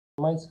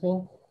my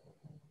screen?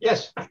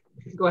 Yes,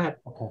 go ahead.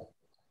 Okay.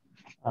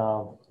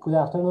 Good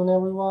afternoon,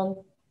 everyone.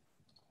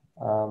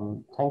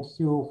 Thank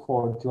you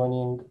for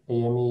joining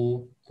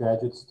AME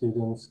Graduate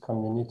Students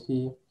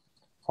Community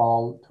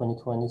Fall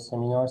 2020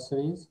 Seminar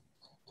Series.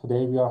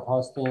 Today we are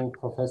hosting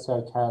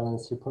Professor Carolyn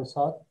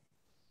Seepersad.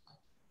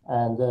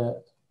 And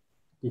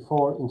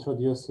before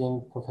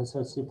introducing Professor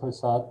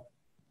Seepersad,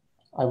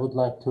 I would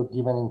like to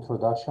give an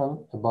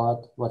introduction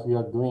about what we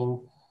are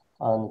doing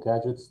on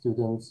graduate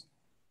students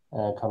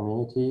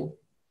community.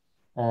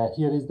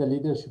 Here is the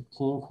leadership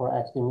team for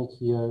academic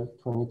year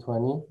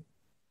 2020.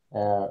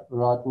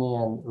 Rodney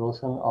and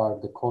Roshan are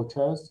the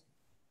co-chairs.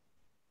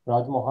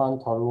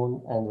 Rajmohan,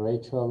 Tarun, and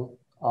Rachel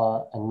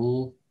and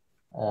me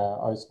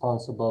are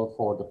responsible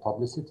for the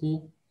publicity.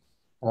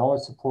 And our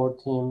support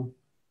team,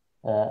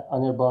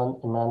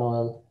 Anirban,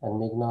 Emmanuel, and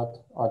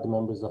Mignat are the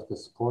members of the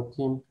support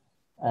team.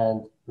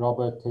 And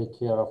Robert take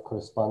care of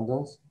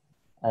correspondence.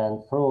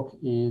 And Farouk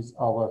is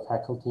our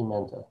faculty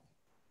mentor.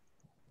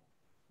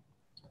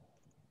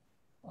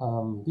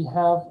 We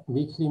have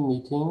weekly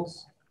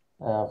meetings,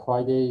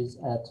 Fridays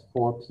at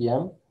 4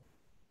 p.m.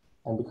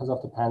 And because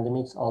of the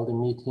pandemics, all the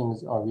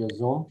meetings are via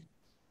Zoom.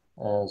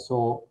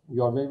 So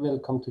you are very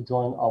welcome to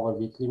join our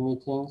weekly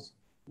meetings.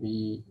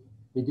 We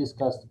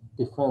discuss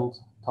different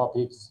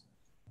topics,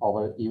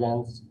 our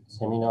events,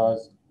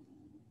 seminars,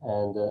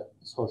 and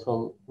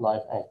social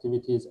life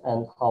activities,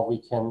 and how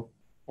we can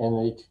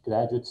enrich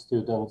graduate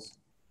students'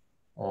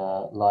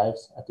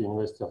 lives at the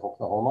University of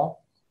Oklahoma.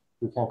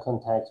 You can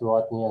contact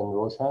Rodney and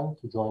Roshan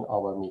to join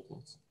our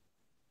meetings.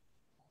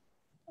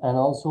 And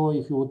also,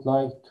 if you would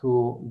like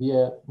to be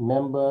a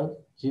member,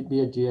 be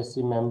a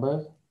GSC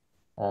member,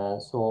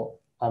 so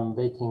I'm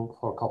waiting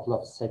for a couple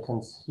of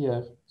seconds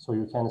here, so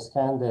you can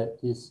scan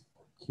this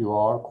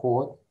QR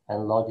code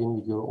and log in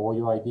with your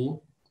OUID,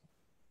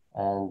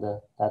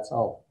 and that's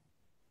all.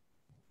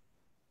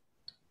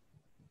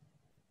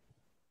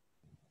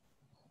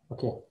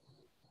 Okay,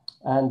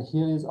 and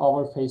here is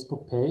our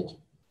Facebook page.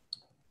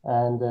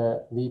 And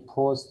we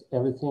post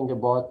everything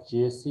about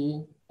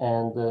GSC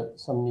and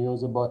some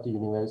news about the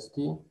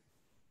university,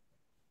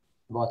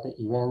 about the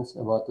events,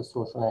 about the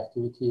social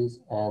activities,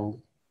 and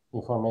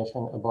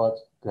information about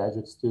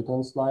graduate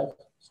students' life.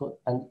 So,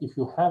 and if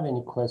you have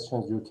any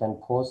questions, you can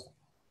post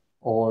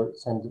or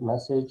send a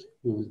message.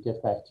 We will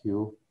get back to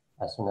you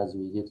as soon as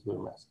we get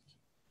your message.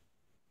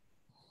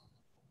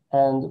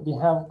 And we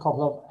have a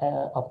couple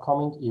of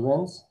upcoming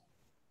events.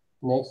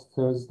 Next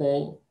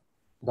Thursday,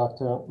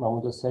 Dr.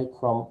 Mahmoud Sheikh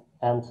from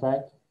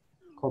Amtrak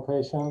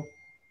Corporation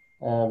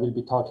will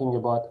be talking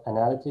about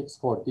analytics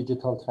for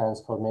digital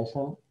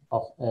transformation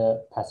of a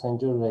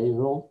passenger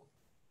railroad.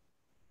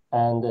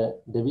 And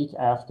the week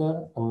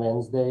after, on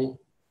Wednesday,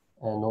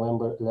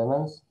 November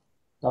 11th,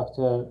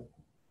 Dr.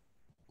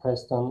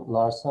 Preston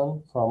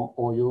Larson from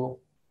OU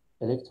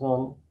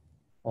Electron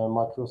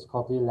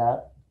Microscopy Lab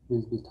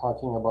will be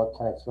talking about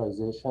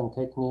characterization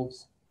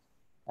techniques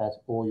at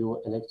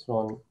OU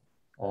Electron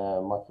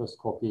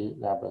Microscopy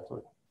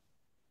Laboratory.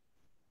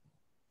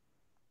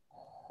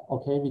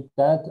 Okay, with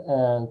that,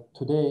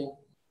 today,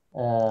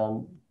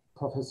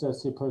 Professor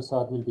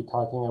Seepersad will be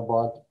talking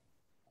about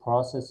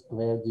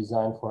process-aware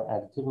design for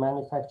additive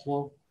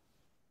manufacturing.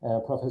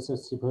 Professor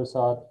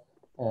Seepersad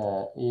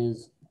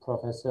is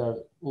Professor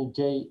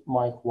J.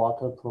 Mike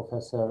Walker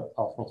Professor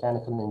of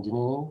Mechanical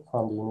Engineering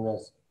from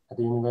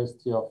the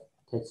University of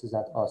Texas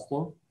at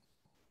Austin.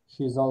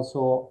 She is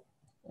also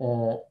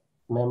a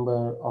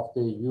member of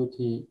the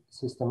UT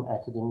System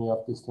Academy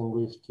of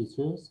Distinguished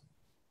Teachers,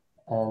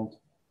 and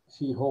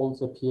she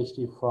holds a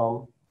PhD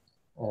from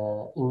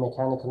in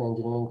mechanical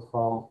engineering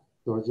from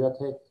Georgia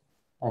Tech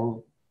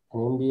and an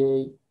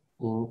MBA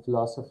in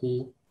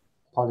philosophy,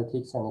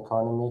 politics, and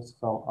economics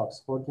from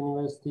Oxford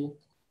University.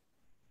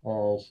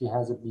 She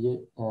has a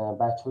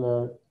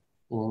bachelor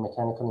in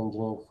mechanical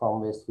engineering from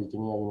West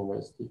Virginia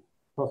University.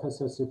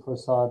 Professor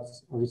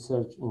Seepersad's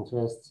research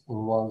interests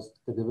involves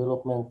the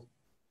development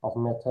of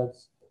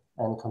methods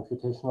and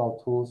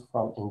computational tools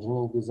from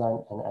engineering design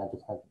and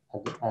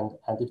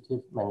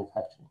additive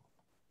manufacturing.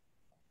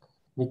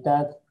 With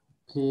that,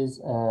 please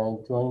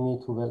join me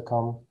to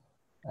welcome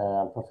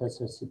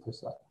Professor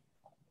Seepersad.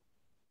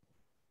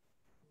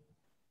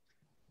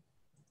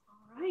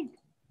 All right,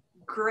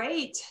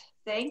 great.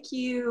 Thank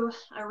you,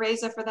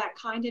 Reza, for that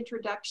kind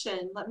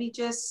introduction. Let me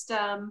just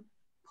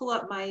pull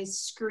up my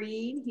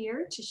screen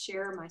here to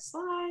share my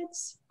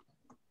slides,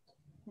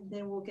 and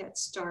then we'll get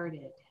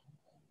started.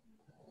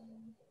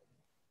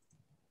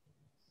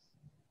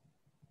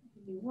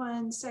 Give me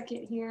 1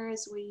 second here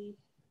as we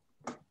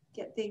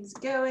get things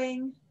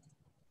going.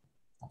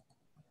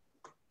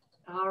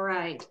 All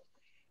right.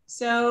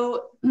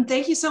 So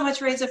thank you so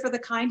much, Reza, for the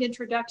kind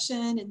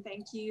introduction, and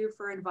thank you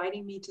for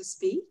inviting me to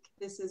speak.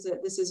 This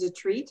is a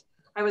treat.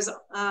 I was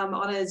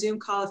on a Zoom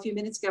call a few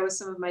minutes ago with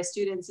some of my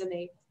students, and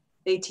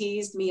they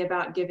teased me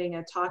about giving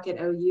a talk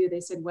at OU.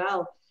 They said,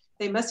 well,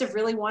 they must have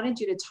really wanted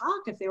you to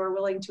talk if they were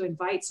willing to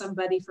invite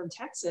somebody from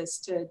Texas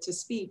to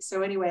speak.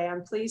 So anyway,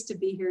 I'm pleased to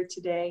be here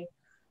today.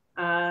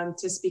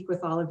 to speak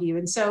with all of you.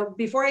 And so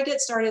before I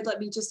get started, let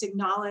me just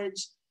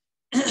acknowledge,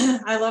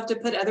 I love to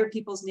put other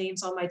people's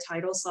names on my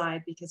title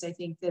slide because I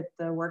think that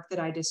the work that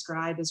I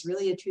describe is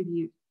really a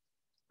tribute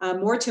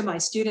more to my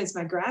students,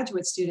 my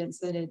graduate students,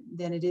 than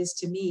it is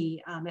to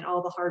me, and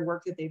all the hard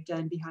work that they've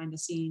done behind the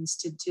scenes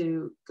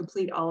to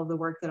complete all of the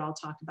work that I'll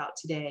talk about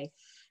today,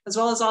 as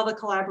well as all the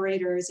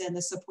collaborators and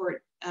the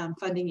support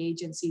funding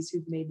agencies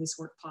who've made this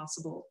work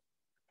possible.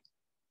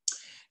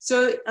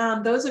 So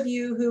those of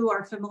you who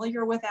are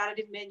familiar with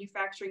additive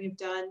manufacturing,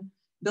 have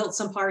built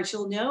some parts,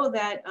 you'll know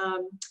that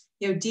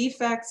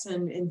defects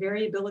and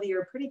variability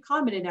are pretty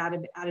common in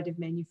additive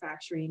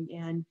manufacturing,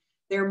 and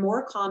they're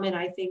more common,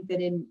 I think,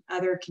 than in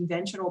other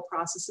conventional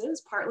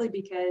processes, partly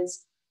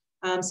because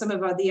some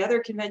of the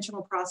other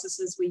conventional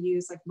processes we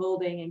use, like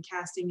molding and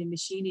casting and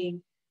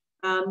machining,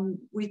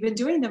 we've been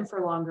doing them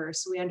for longer,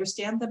 so we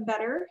understand them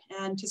better.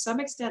 And to some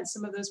extent,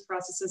 some of those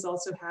processes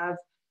also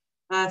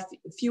have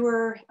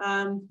fewer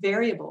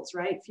variables,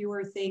 right?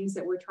 Fewer things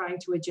that we're trying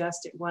to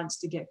adjust at once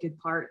to get good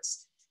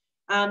parts.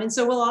 And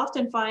so we'll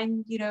often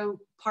find,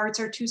 parts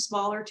are too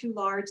small or too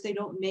large, they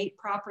don't mate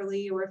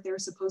properly, or if they're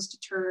supposed to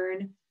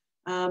turn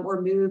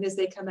or move as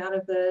they come out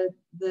of the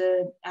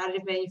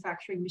additive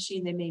manufacturing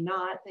machine, they may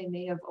not. They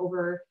may have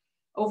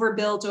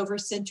overbuilt,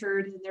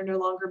 over-centered, and they're no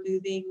longer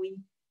moving. We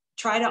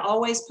try to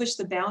always push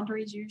the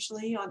boundaries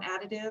usually on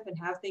additive and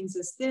have things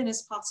as thin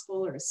as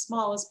possible or as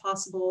small as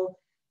possible,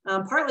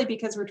 partly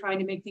because we're trying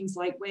to make things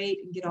lightweight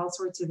and get all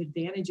sorts of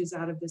advantages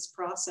out of this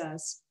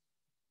process.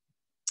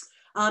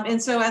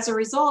 And so as a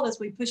result, as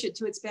we push it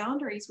to its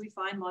boundaries, we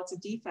find lots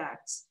of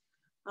defects.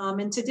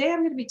 And today I'm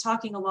going to be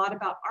talking a lot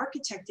about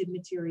architected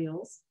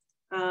materials.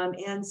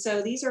 And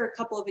so these are a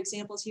couple of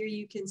examples here.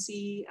 You can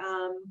see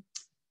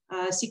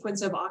a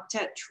sequence of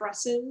octet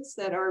trusses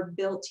that are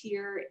built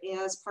here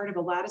as part of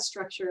a lattice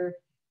structure.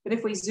 But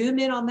if we zoom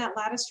in on that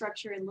lattice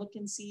structure and look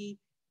and see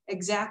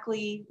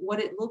exactly what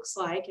it looks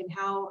like and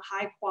how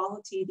high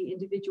quality the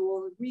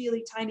individual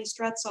really tiny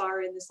struts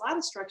are in this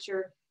lattice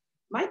structure,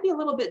 might be a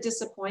little bit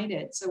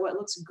disappointed. So what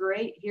looks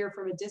great here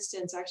from a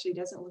distance actually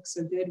doesn't look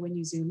so good when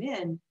you zoom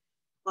in.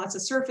 Lots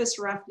of surface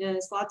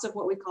roughness, lots of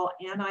what we call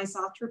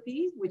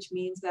anisotropy, which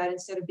means that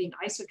instead of being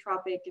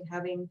isotropic and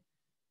having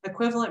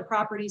equivalent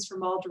properties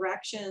from all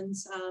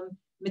directions,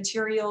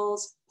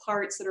 materials,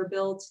 parts that are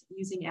built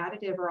using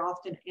additive are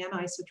often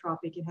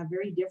anisotropic and have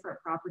very different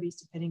properties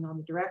depending on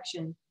the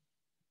direction.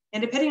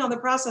 And depending on the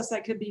process,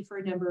 that could be for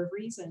a number of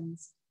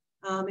reasons.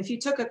 If you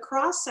took a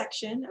cross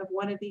section of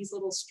one of these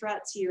little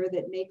struts here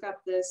that make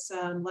up this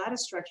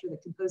lattice structure,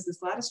 that compose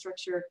this lattice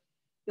structure,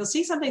 you'll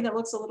see something that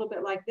looks a little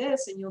bit like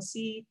this, and you'll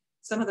see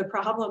some of the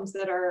problems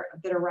that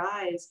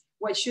arise.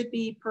 What should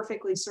be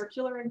perfectly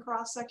circular in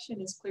cross section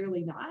is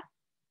clearly not.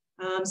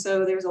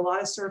 So there's a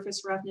lot of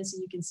surface roughness,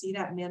 and you can see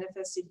that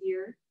manifested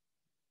here.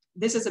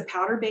 This is a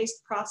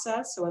powder-based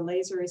process, so a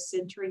laser is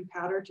sintering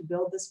powder to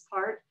build this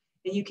part,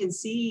 and you can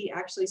see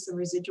actually some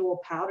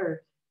residual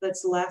powder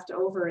that's left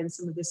over in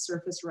some of this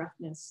surface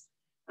roughness.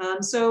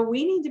 So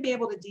we need to be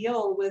able to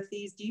deal with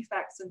these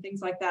defects and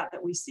things like that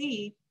we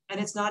see,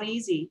 and it's not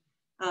easy.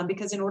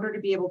 Because in order to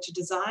be able to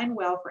design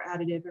well for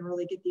additive and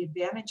really get the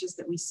advantages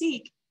that we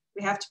seek,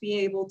 we have to be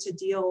able to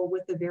deal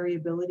with the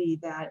variability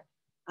that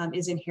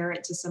is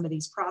inherent to some of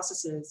these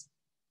processes.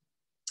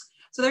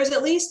 So there's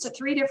at least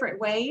 3 different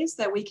ways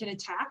that we can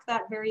attack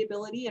that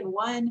variability. And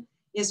one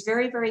is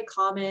very, very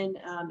common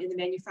in the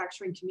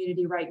manufacturing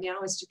community right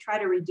now, is to try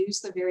to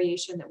reduce the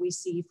variation that we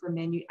see from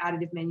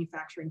additive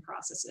manufacturing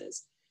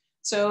processes.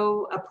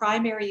 So a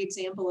primary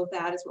example of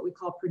that is what we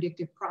call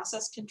predictive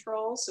process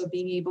control. So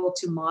being able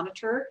to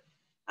monitor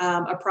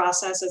a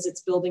process as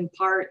it's building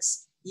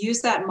parts, use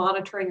that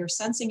monitoring or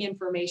sensing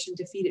information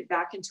to feed it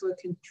back into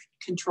a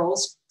control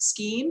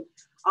scheme,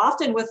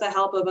 often with the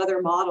help of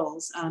other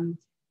models.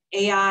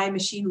 AI,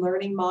 machine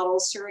learning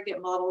models,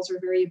 surrogate models are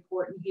very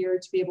important here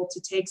to be able to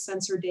take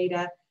sensor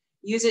data,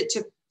 use it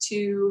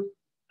to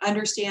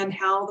understand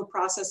how the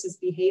process is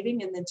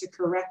behaving, and then to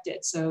correct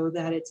it so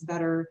that it's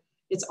better.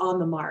 It's on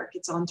the mark,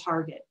 it's on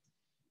target.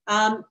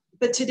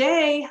 But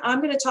today,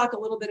 I'm going to talk a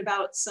little bit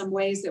about some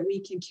ways that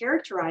we can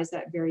characterize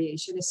that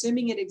variation,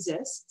 assuming it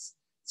exists.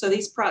 So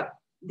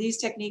these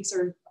techniques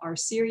are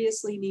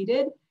seriously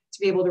needed to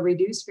be able to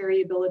reduce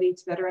variability,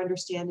 to better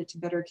understand it, to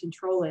better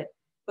control it.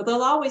 But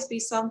there'll always be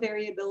some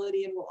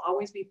variability, and we'll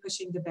always be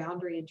pushing the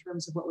boundary in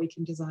terms of what we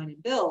can design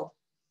and build.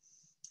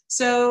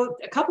 So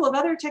a couple of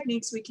other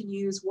techniques we can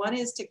use. One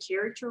is to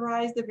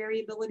characterize the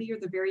variability or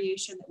the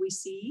variation that we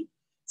see.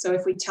 So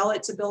if we tell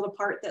it to build a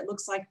part that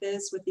looks like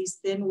this with these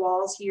thin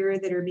walls here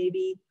that are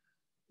maybe,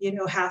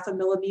 half a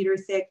millimeter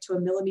thick to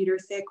a millimeter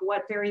thick,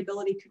 what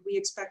variability could we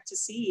expect to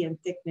see in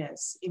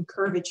thickness, in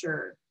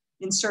curvature,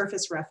 in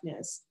surface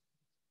roughness?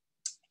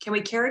 Can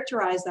we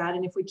characterize that?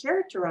 And if we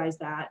characterize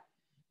that,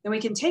 then we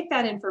can take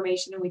that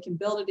information and we can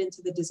build it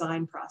into the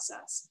design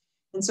process.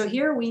 And so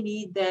here we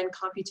need then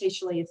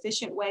computationally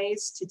efficient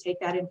ways to take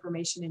that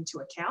information into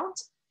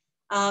account.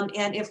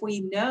 And if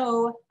we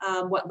know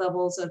what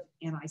levels of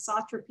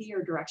anisotropy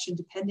or direction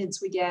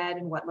dependence we get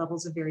and what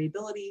levels of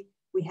variability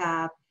we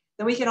have,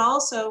 then we can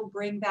also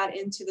bring that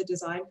into the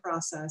design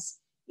process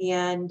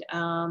and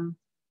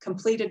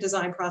complete a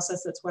design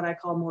process that's what I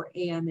call more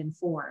AM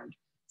informed.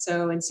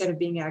 So instead of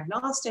being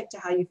agnostic to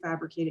how you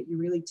fabricate it, you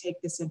really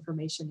take this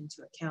information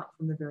into account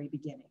from the very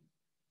beginning.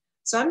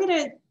 So I'm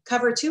going to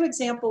cover two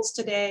examples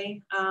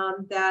today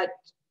that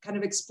kind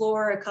of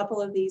explore a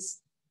couple of these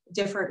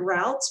different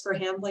routes for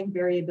handling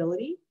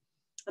variability.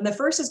 And the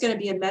first is going to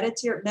be a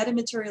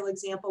metamaterial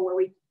example where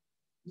we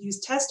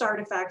use test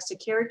artifacts to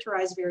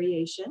characterize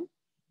variation.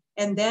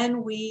 And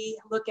then we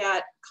look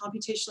at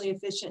computationally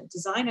efficient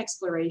design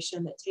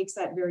exploration that takes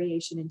that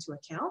variation into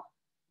account.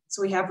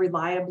 So we have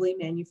reliably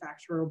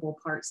manufacturable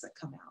parts that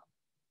come out.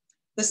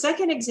 The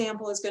second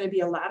example is going to be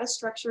a lattice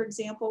structure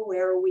example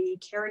where we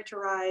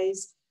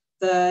characterize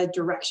the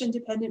direction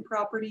dependent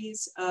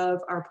properties of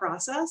our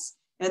process.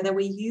 And then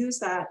we use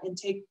that and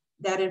take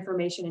that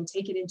information and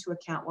take it into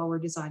account while we're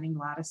designing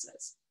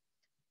lattices.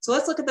 So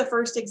let's look at the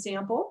first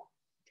example.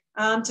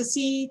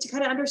 To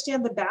kind of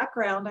understand the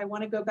background, I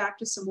want to go back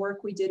to some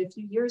work we did a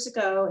few years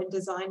ago in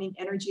designing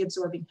energy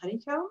absorbing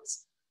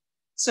honeycombs.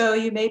 So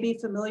you may be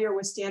familiar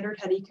with standard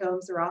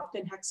honeycombs. They're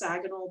often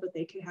hexagonal, but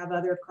they can have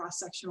other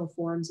cross-sectional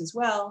forms as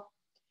well.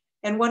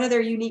 And one of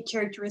their unique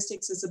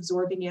characteristics is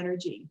absorbing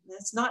energy.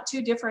 It's not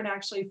too different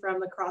actually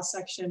from the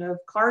cross-section of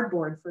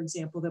cardboard, for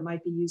example, that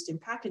might be used in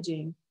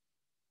packaging.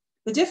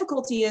 The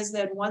difficulty is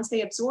that once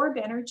they absorb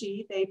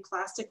energy, they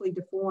plastically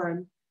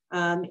deform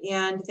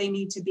and they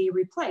need to be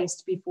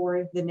replaced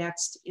before the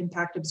next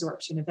impact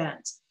absorption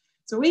event.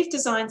 So we've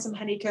designed some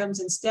honeycombs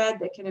instead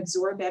that can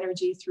absorb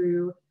energy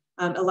through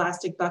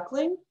elastic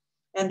buckling.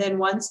 And then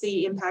once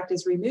the impact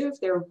is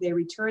removed, they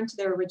return to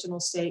their original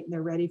state and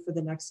they're ready for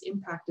the next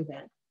impact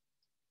event.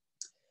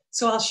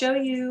 So I'll show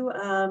you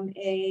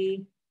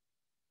a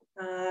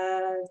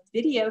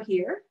video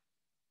here.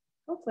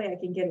 Hopefully I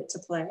can get it to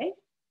play.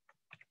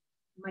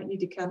 Might need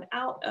to come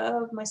out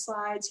of my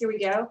slides. Here we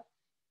go.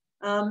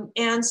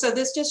 And so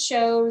this just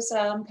shows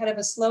kind of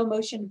a slow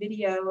motion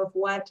video of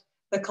what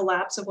the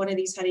collapse of one of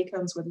these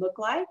honeycombs would look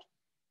like.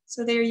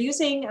 So they're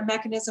using a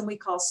mechanism we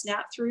call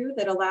snap through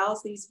that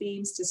allows these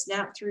beams to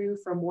snap through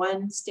from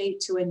one state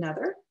to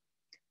another.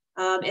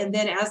 And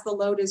then as the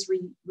load is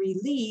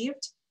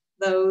relieved,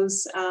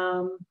 those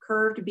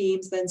curved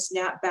beams then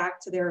snap back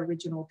to their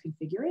original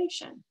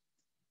configuration.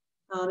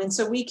 And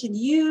so we can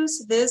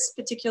use this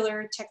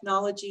particular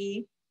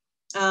technology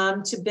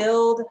to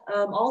build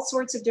all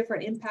sorts of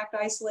different impact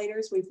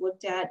isolators. We've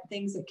looked at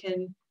things that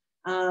can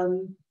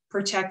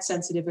protect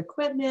sensitive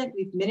equipment.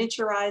 We've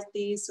miniaturized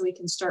these so we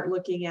can start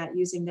looking at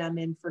using them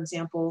in, for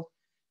example,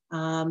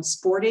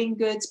 sporting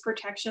goods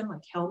protection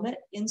like helmet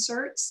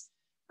inserts.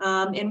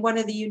 And one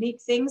of the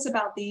unique things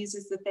about these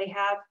is that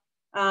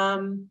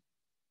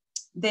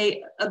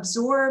they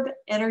absorb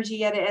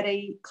energy at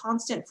a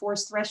constant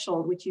force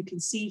threshold, which you can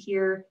see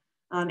here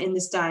in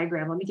this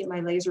diagram. Let me get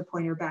my laser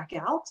pointer back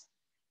out.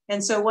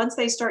 And so once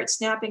they start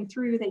snapping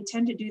through, they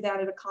tend to do that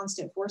at a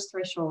constant force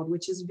threshold,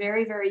 which is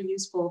very, very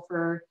useful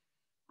for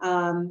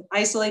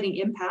isolating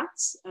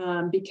impacts.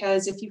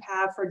 Because if you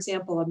have, for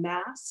example, a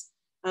mass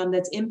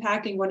that's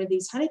impacting one of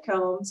these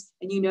honeycombs,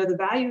 and you know the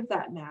value of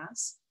that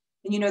mass,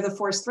 and you know the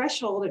force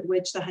threshold at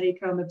which the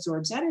honeycomb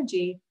absorbs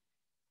energy,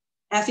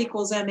 F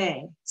equals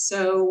ma.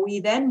 So we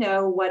then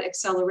know what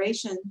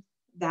acceleration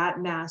that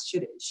mass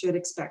should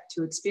expect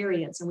to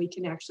experience, and we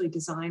can actually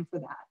design for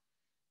that.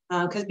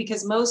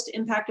 Because most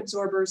impact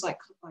absorbers like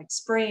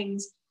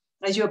springs,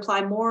 as you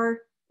absorb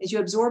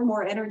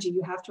more energy,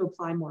 you have to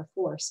apply more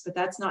force, but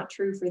that's not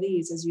true for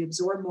these. As you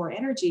absorb more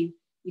energy,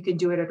 you can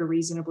do it at a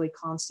reasonably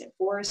constant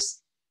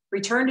force,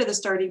 return to the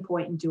starting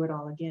point and do it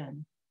all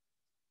again.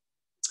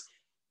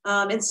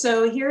 And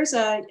so here's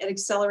an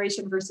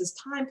acceleration versus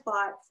time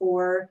plot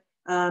for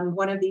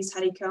one of these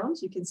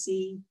honeycombs. You can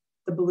see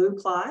the blue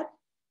plot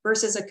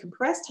versus a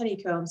compressed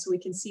honeycomb. So we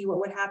can see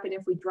what would happen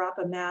if we drop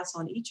a mass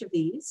on each of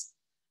these.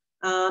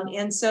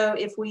 And so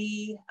if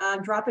we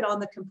drop it on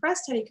the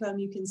compressed honeycomb,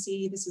 you can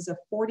see this is a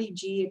 40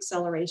 G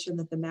acceleration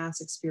that the mass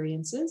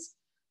experiences.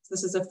 So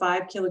this is a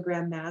 5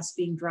 kilogram mass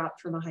being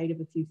dropped from a height of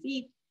a few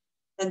feet.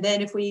 And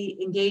then if we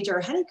engage our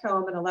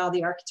honeycomb and allow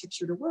the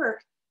architecture to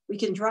work, we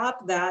can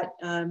drop that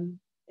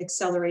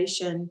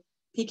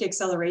peak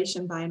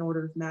acceleration by an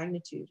order of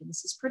magnitude. And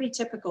this is pretty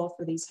typical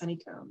for these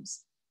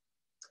honeycombs.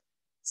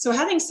 So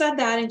having said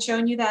that and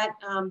shown you that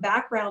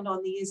background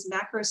on these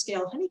macro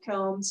scale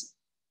honeycombs,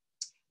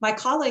 my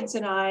colleagues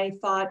and I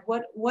thought,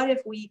 what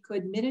if we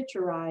could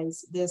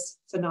miniaturize this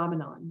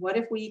phenomenon? What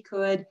if we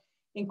could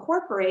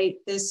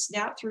incorporate this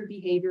snap through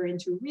behavior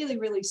into really,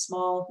 really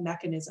small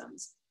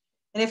mechanisms?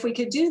 And if we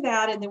could do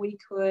that, and then we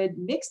could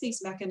mix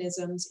these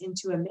mechanisms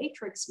into a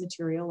matrix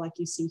material like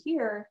you see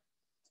here,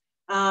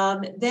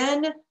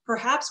 then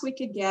perhaps we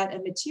could get a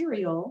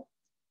material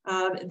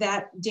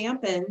that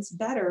dampens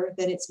better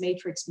than its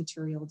matrix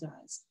material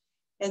does.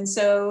 And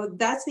so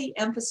that's the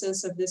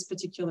emphasis of this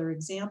particular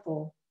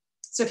example.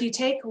 So if you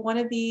take one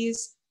of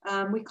these,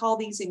 we call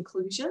these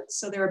inclusions.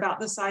 So they're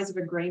about the size of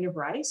a grain of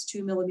rice,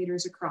 2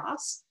 millimeters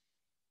across.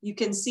 You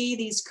can see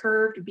these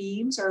curved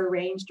beams are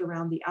arranged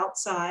around the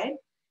outside.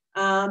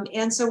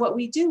 And so what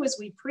we do is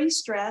we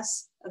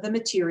pre-stress the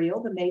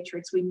material, the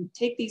matrix. We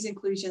take these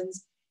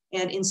inclusions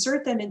and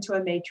insert them into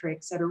a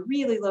matrix at a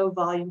really low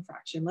volume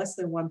fraction, less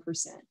than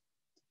 1%.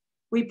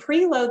 We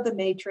preload the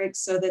matrix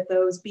so that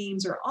those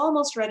beams are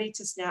almost ready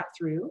to snap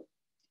through.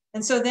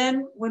 And so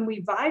then when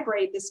we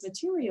vibrate this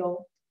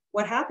material,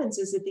 what happens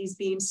is that these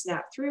beams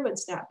snap through and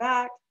snap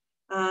back,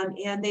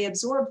 and they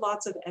absorb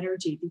lots of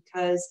energy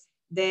because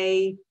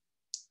they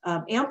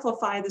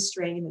amplify the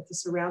strain that the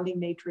surrounding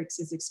matrix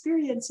is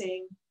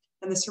experiencing.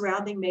 And the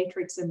surrounding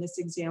matrix in this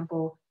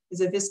example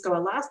is a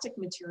viscoelastic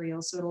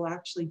material, so it'll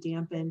actually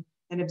dampen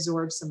and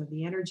absorb some of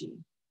the energy.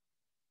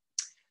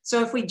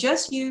 So if we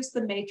just use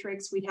the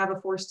matrix, we'd have a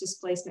force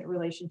displacement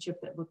relationship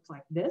that looked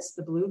like this,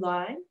 the blue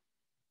line.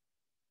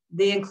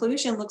 The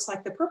inclusion looks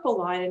like the purple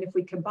line, and if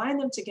we combine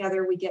them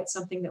together, we get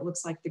something that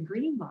looks like the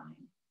green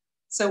line.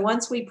 So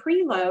once we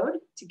preload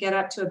to get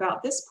up to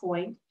about this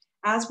point,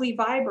 as we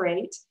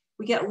vibrate,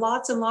 we get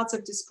lots and lots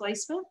of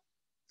displacement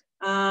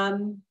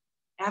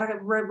at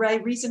a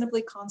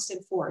reasonably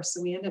constant force.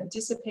 So we end up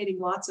dissipating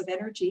lots of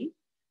energy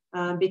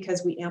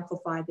because we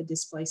amplify the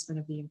displacement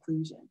of the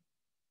inclusion.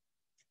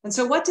 And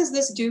so what does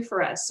this do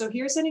for us? So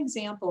here's an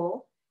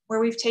example where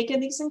we've taken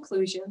these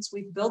inclusions,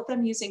 we've built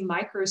them using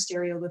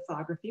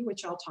microstereolithography,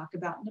 which I'll talk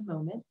about in a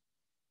moment.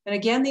 And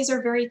again, these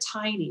are very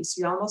tiny, so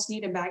you almost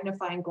need a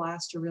magnifying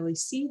glass to really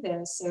see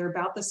this. They're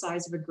about the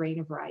size of a grain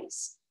of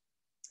rice.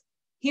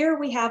 Here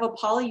we have a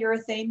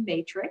polyurethane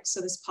matrix.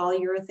 So this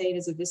polyurethane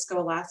is a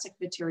viscoelastic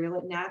material.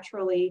 It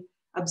naturally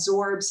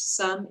absorbs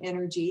some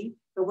energy,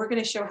 but we're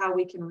going to show how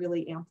we can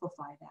really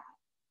amplify that.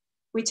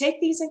 We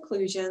take these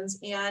inclusions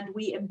and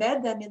we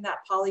embed them in that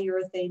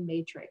polyurethane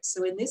matrix.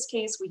 So in this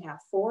case, we have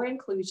 4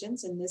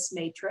 inclusions in this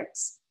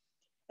matrix,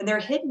 and they're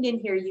hidden in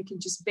here. You can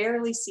just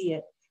barely see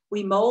it.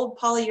 We mold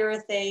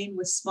polyurethane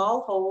with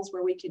small holes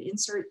where we can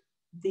insert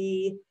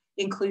the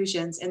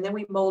inclusions, and then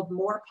we mold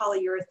more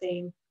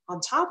polyurethane on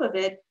top of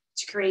it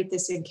to create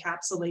this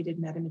encapsulated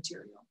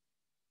metamaterial.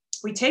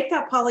 We take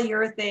that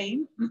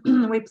polyurethane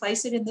and we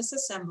place it in this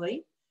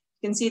assembly.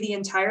 You can see the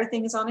entire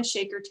thing is on a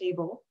shaker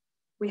table.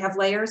 We have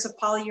layers of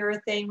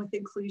polyurethane with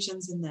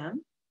inclusions in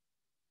them.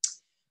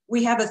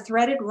 We have a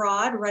threaded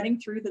rod running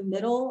through the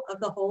middle of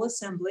the whole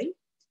assembly.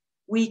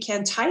 We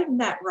can tighten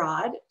that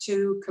rod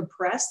to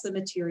compress the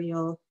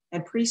material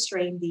and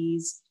pre-strain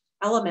these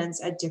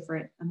elements at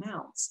different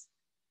amounts.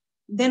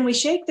 Then we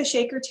shake the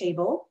shaker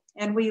table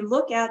and we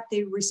look at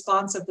the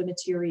response of the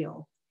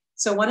material.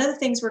 So one of the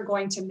things we're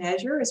going to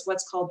measure is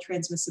what's called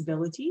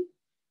transmissibility,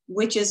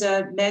 which is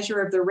a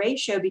measure of the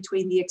ratio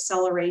between the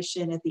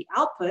acceleration at the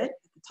output,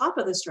 at the top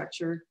of the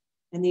structure,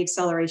 and the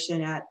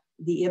acceleration at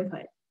the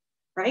input,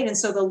 right? And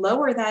so the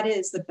lower that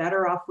is, the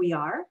better off we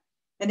are.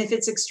 And if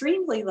it's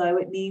extremely low,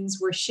 it means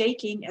we're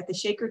shaking at the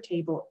shaker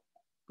table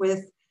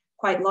with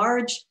quite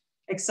large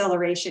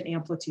acceleration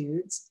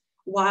amplitudes,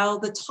 while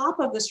the top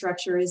of the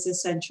structure is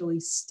essentially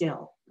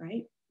still,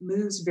 right?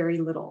 Moves very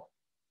little.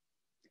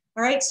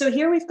 All right, so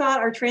here we've got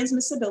our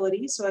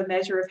transmissibility, so a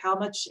measure of how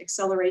much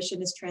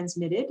acceleration is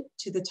transmitted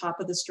to the top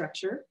of the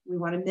structure. We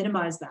want to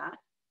minimize that.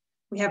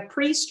 We have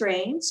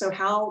pre-strain, so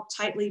how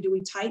tightly do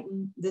we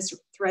tighten this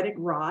threaded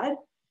rod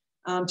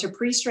to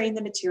pre-strain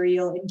the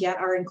material and get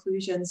our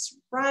inclusions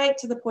right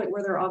to the point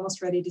where they're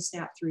almost ready to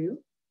snap through.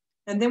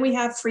 And then we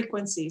have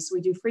frequency, so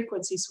we do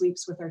frequency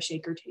sweeps with our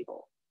shaker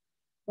table.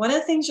 One of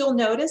the things you'll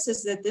notice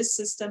is that this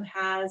system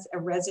has a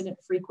resonant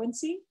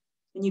frequency,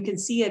 and you can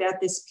see it at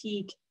this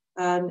peak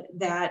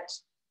that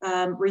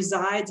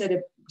resides at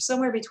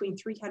somewhere between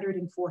 300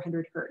 and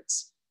 400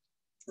 hertz.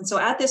 And so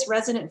at this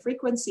resonant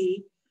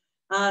frequency,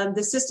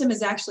 the system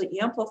is actually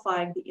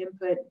amplifying the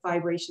input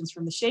vibrations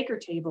from the shaker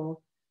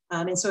table.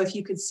 And so if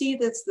you could see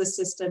the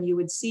system, you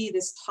would see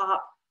this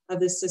top of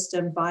the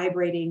system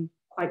vibrating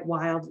quite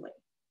wildly.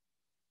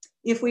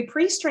 If we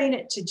pre-strain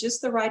it to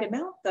just the right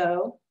amount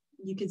though,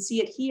 you can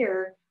see it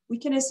here, we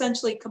can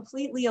essentially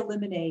completely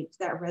eliminate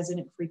that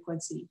resonant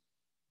frequency.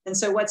 And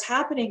so what's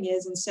happening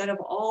is instead of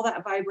all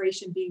that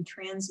vibration being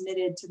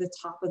transmitted to the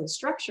top of the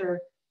structure,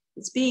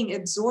 it's being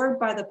absorbed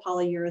by the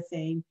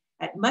polyurethane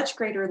at much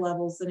greater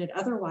levels than it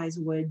otherwise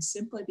would,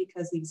 simply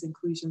because these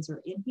inclusions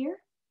are in here.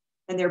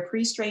 And they're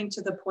pre-strained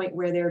to the point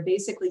where they're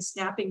basically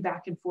snapping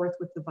back and forth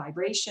with the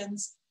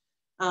vibrations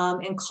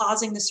and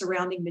causing the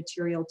surrounding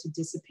material to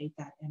dissipate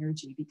that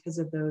energy because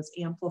of those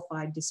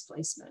amplified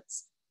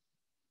displacements.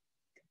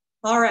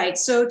 All right,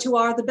 so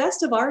to the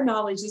best of our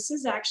knowledge, this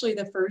is actually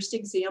the first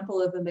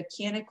example of a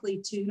mechanically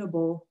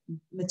tunable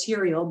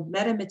material,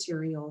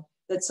 metamaterial,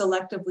 that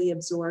selectively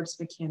absorbs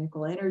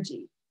mechanical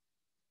energy.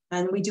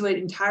 And we do it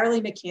entirely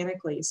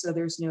mechanically. So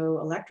there's no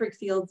electric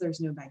fields,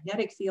 there's no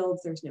magnetic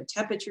fields, there's no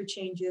temperature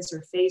changes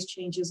or phase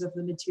changes of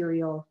the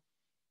material.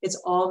 It's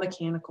all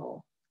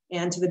mechanical.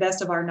 And to the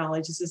best of our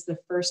knowledge, this is the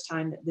first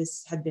time that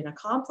this had been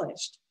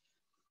accomplished.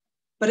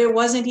 But it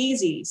wasn't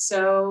easy.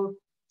 So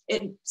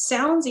it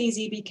sounds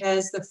easy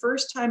because the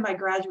first time my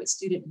graduate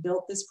student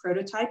built this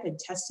prototype and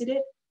tested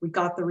it, we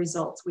got the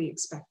results we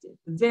expected.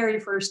 The very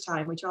first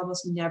time, which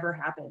almost never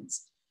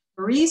happens.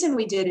 The reason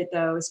we did it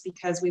though is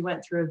because we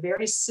went through a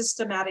very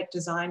systematic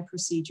design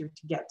procedure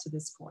to get to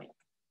this point.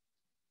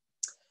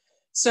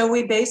 So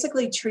we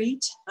basically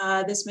treat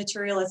this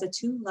material as a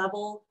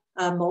two-level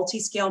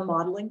multi-scale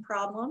modeling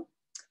problem.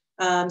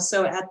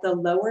 So at the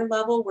lower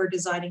level, we're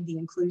designing the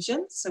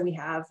inclusions. So we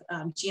have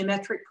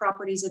geometric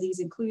properties of these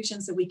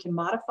inclusions that we can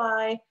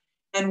modify.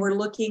 And we're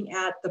looking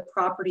at the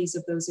properties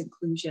of those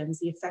inclusions,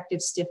 the effective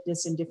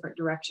stiffness in different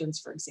directions,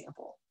 for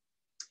example.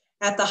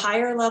 At the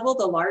higher level,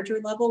 the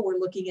larger level, we're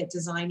looking at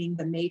designing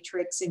the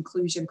matrix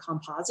inclusion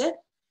composite.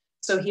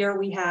 So here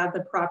we have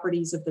the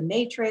properties of the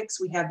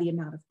matrix, we have the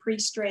amount of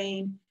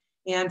pre-strain,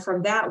 and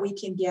from that we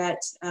can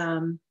get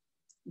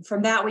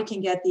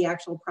the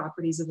actual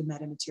properties of the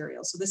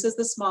metamaterial. So this is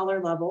the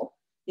smaller level,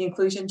 the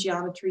inclusion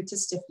geometry to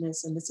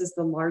stiffness, and this is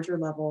the larger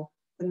level,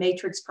 the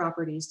matrix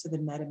properties to the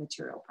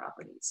metamaterial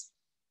properties.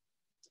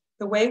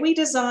 The way we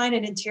design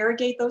and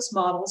interrogate those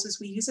models is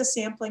we use a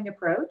sampling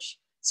approach.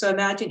 So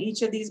imagine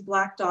each of these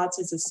black dots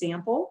is a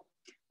sample,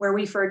 where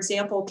we, for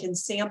example, can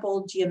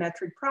sample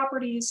geometric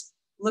properties,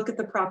 look at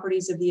the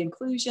properties of the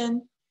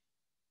inclusion,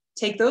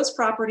 take those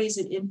properties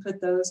and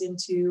input those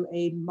into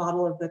a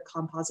model of the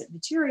composite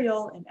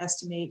material and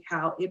estimate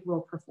how it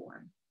will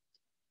perform.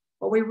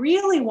 What we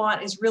really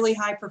want is really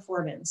high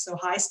performance, so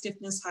high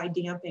stiffness, high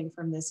damping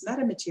from this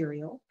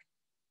metamaterial.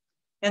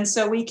 And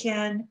so we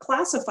can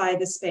classify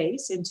the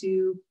space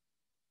into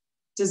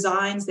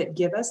designs that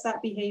give us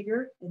that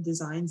behavior and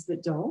designs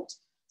that don't,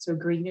 so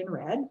green and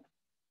red.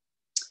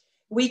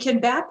 We can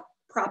back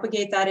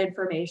propagate that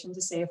information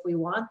to say, if we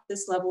want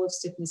this level of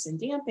stiffness and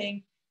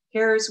damping,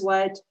 here's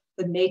what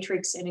the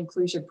matrix and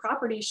inclusion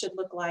properties should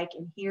look like,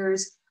 and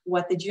here's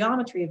what the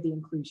geometry of the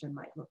inclusion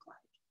might look like.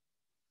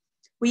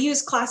 We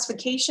use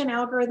classification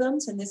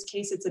algorithms. In this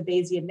case, it's a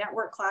Bayesian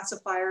network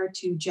classifier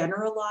to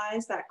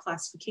generalize that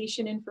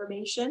classification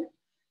information.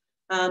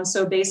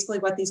 So basically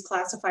what these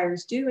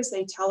classifiers do is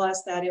they tell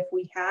us that if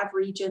we have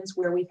regions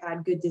where we've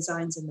had good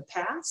designs in the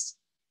past,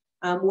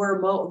 we're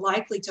more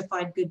likely to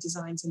find good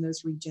designs in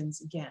those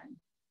regions again.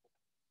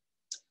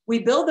 We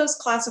build those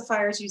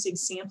classifiers using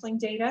sampling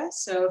data.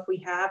 So if we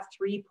have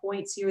 3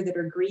 points here that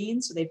are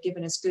green, so they've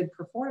given us good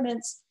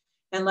performance,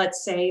 and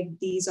let's say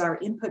these are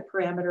input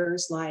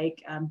parameters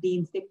like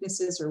beam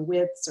thicknesses or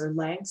widths or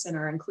lengths in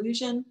our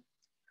inclusion,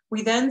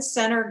 we then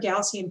center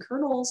Gaussian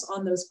kernels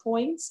on those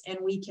points, and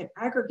we can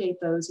aggregate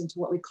those into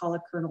what we call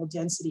a kernel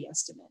density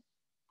estimate.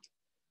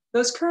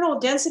 Those kernel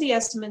density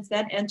estimates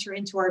then enter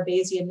into our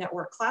Bayesian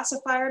network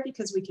classifier,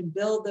 because we can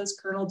build those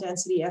kernel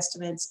density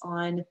estimates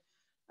on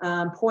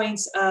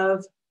points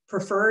of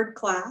preferred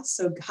class,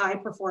 so high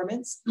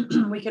performance.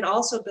 We can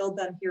also build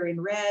them here in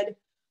red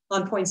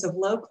on points of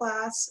low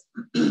class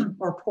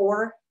or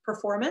poor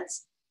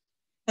performance.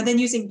 And then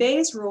using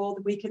Bayes' rule,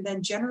 we can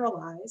then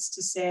generalize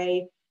to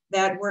say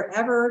that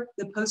wherever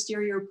the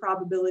posterior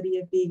probability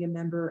of being a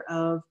member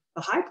of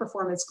the high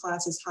performance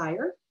class is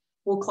higher,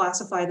 we'll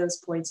classify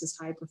those points as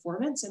high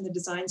performance in the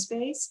design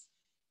space.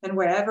 And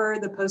wherever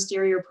the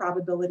posterior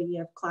probability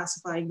of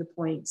classifying the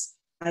points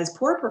as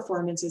poor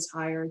performance is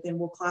higher, then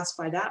we'll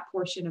classify that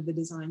portion of the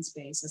design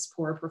space as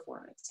poor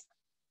performance.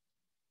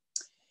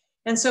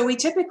 And so we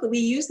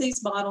use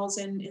these models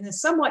in a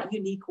somewhat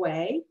unique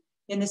way,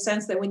 in the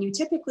sense that when you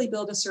typically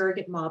build a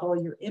surrogate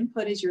model, your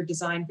input is your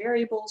design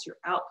variables, your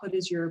output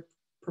is your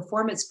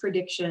performance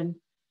prediction,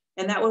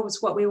 and that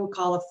was what we would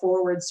call a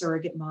forward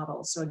surrogate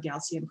model. So a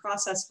Gaussian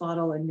process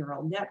model, a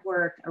neural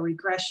network, a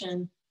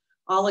regression,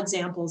 all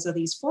examples of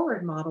these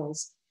forward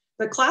models.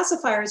 But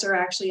classifiers are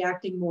actually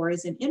acting more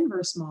as an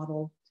inverse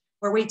model,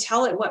 where we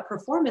tell it what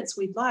performance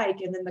we'd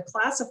like, and then the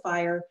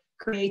classifier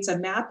creates a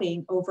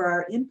mapping over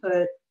our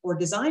input or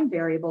design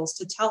variables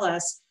to tell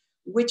us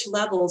which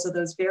levels of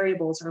those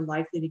variables are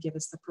likely to give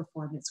us the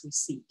performance we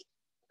seek.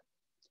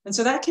 And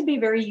so that can be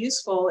very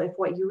useful if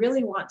what you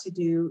really want to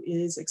do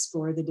is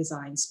explore the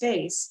design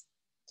space.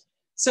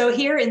 So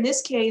here in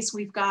this case,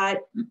 we've got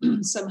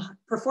some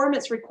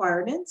performance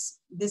requirements.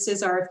 This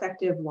is our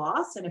effective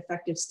loss and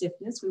effective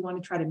stiffness. We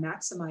want to try to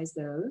maximize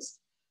those.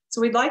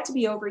 So we'd like to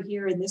be over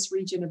here in this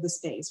region of the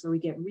space where we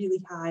get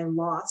really high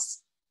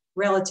loss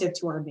relative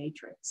to our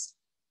matrix.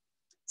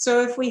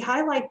 So if we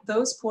highlight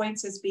those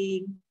points as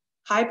being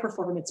high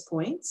performance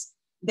points,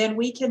 then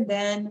we can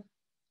then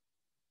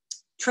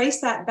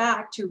trace that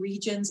back to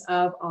regions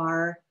of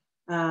our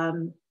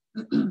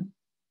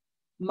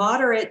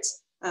moderate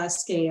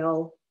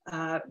scale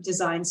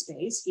design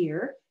space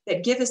here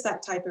that give us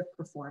that type of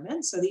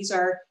performance. So these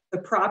are the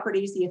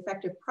properties, the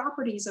effective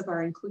properties of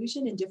our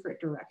inclusion in different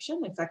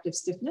direction, effective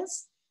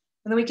stiffness.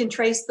 And then we can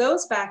trace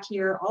those back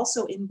here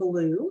also in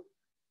blue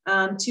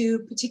to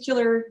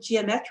particular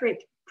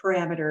geometric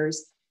parameters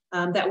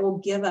that will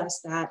give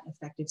us that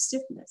effective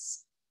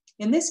stiffness.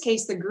 In this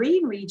case, the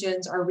green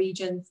regions are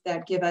regions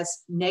that give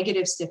us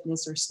negative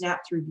stiffness or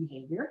snap-through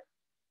behavior.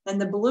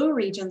 And the blue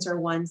regions are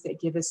ones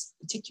that give us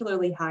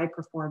particularly high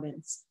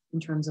performance in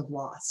terms of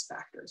loss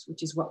factors,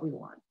 which is what we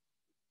want.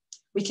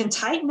 We can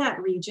tighten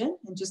that region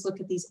and just look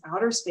at these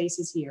outer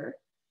spaces here.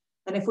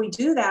 And if we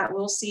do that,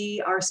 we'll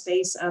see our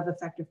space of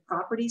effective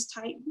properties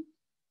tighten.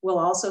 we'll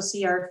also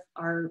see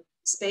our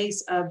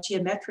space of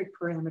geometric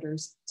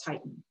parameters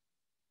tighten.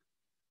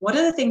 One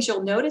of the things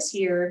you'll notice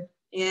here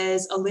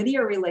is a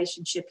linear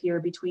relationship here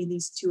between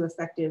these two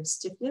effective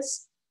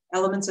stiffness,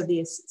 elements of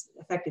the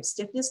effective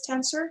stiffness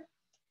tensor.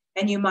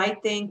 And you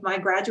might think my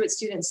graduate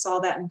students saw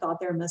that and thought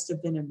there must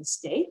have been a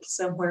mistake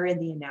somewhere in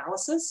the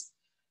analysis.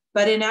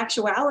 But in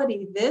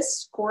actuality,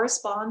 this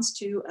corresponds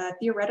to a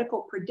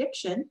theoretical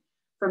prediction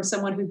from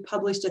someone who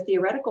published a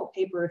theoretical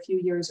paper a few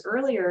years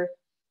earlier,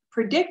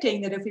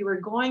 predicting that if we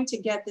were going to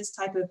get this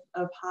type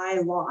of high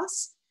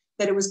loss,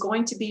 that it was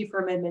going to be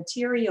from a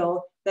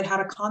material that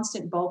had a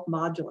constant bulk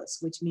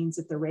modulus, which means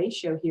that the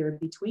ratio here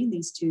between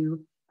these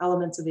two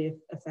elements of the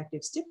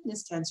effective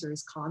stiffness tensor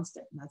is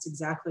constant. And that's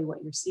exactly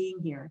what you're seeing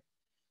here.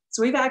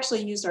 So we've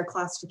actually used our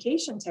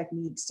classification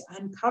techniques to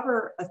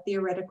uncover a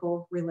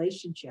theoretical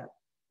relationship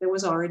that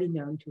was already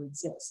known to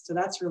exist. So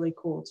that's really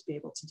cool to be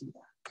able to do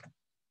that.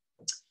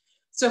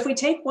 So if we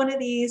take one of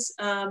these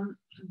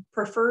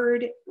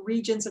preferred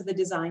regions of the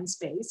design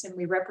space and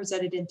we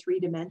represent it in 3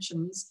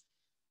 dimensions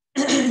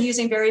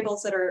using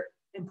variables that are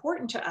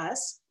important to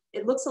us,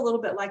 it looks a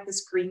little bit like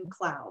this green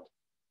cloud.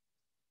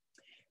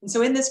 And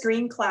so in this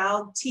green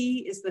cloud,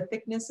 T is the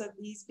thickness of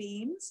these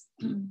beams,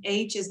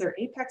 H is their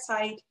apex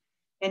height,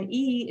 and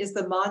E is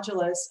the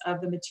modulus of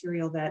the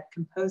material that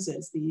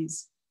composes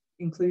these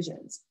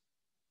inclusions.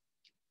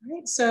 All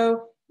right,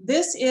 so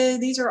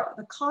these are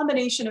the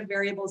combination of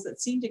variables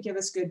that seem to give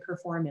us good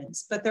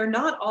performance, but they're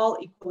not all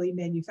equally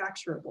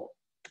manufacturable.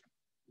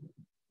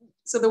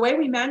 So the way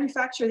we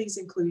manufacture these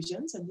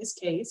inclusions, in this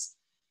case,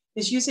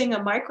 is using a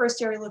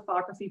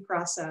microstereolithography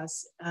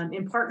process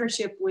in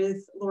partnership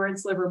with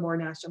Lawrence Livermore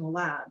National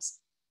Labs,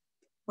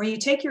 where you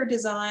take your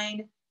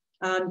design,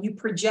 you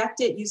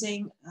project it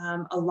using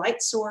a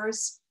light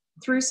source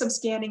through some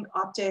scanning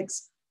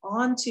optics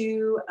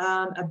onto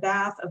a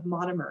bath of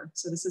monomer.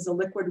 So this is a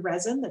liquid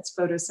resin that's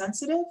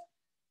photosensitive.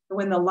 And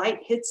when the light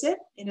hits it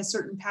in a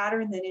certain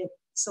pattern, then it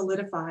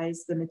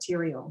solidifies the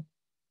material.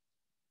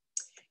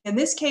 In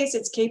this case,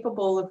 it's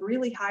capable of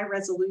really high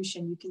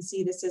resolution. You can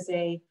see this is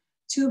a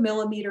 2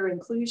 millimeter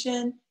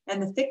inclusion,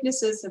 and the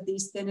thicknesses of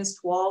these thinnest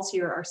walls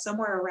here are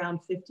somewhere around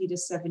 50 to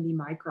 70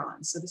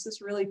 microns. So this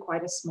is really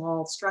quite a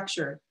small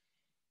structure.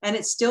 And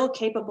it's still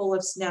capable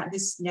of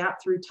this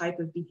snap through type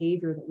of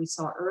behavior that we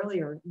saw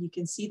earlier. You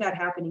can see that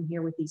happening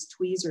here with these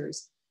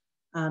tweezers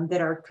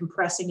that are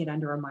compressing it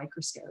under a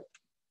microscope.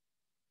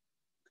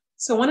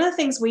 So one of the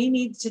things we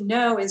need to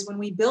know is when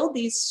we build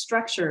these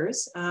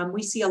structures,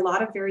 we see a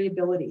lot of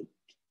variability.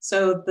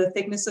 So the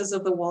thicknesses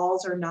of the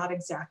walls are not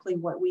exactly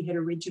what we had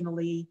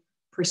originally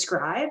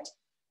prescribed.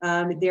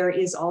 There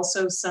is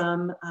also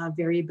some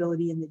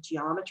variability in the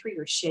geometry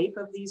or shape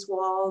of these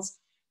walls.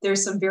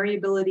 There's some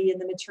variability in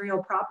the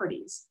material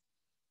properties.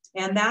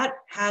 And that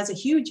has a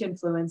huge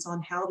influence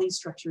on how these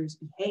structures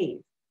behave.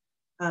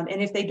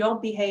 And if they don't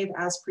behave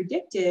as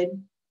predicted,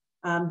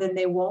 then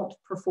they won't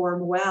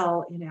perform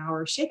well in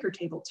our shaker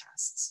table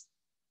tests.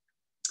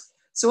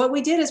 So what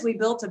we did is we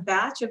built a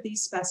batch of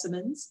these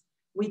specimens.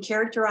 We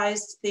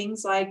characterized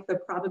things like the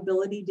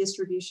probability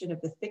distribution of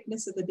the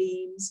thickness of the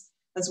beams,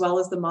 as well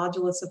as the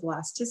modulus of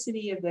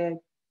elasticity of the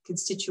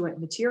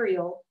constituent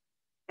material.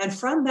 And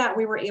from that,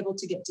 we were able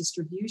to get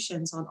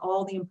distributions on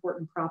all the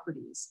important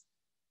properties.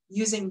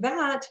 Using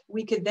that,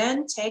 we could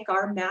then take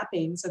our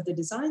mappings of the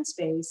design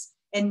space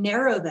and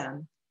narrow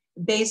them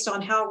based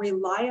on how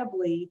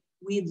reliably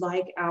we'd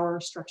like our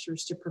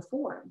structures to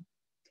perform.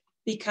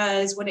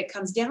 Because when it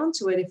comes down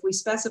to it, if we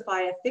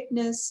specify a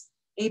thickness,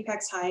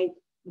 apex height,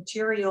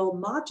 material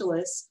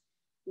modulus,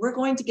 we're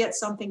going to get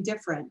something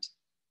different.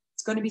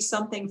 It's going to be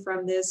something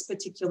from this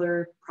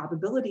particular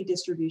probability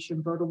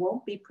distribution, but it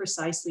won't be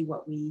precisely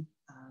what we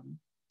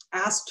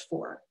asked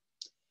for.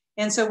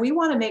 And so we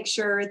want to make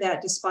sure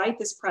that despite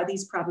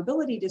these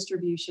probability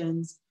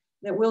distributions,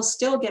 that we'll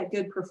still get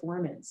good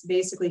performance.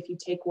 Basically, if you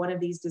take one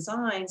of these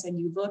designs and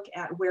you look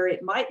at where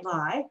it might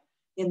lie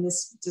in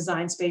this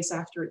design space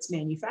after it's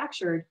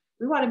manufactured,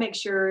 we want to make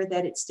sure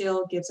that it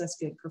still gives us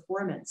good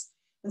performance.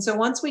 And so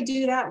once we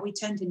do that, we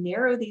tend to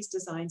narrow these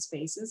design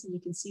spaces, and you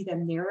can see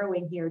them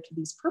narrowing here to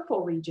these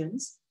purple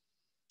regions.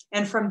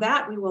 And from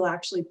that, we will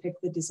actually pick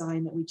the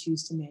design that we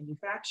choose to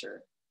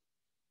manufacture.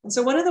 And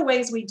so one of the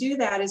ways we do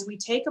that is we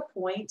take a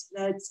point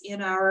that's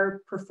in our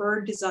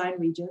preferred design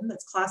region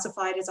that's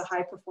classified as a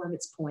high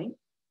performance point.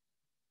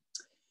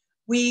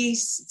 We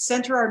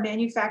center our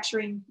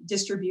manufacturing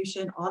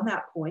distribution on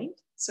that point.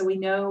 So we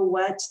know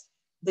what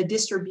the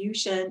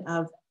distribution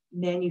of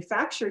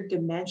manufactured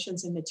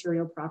dimensions and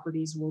material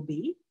properties will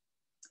be.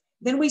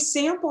 Then we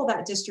sample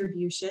that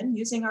distribution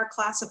using our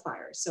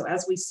classifiers. So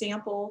as we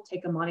sample,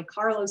 take a Monte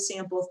Carlo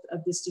sample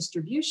of this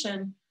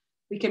distribution,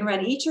 we can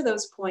run each of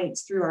those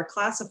points through our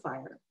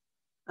classifier.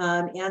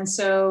 And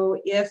so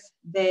if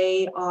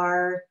they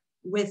are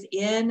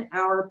within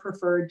our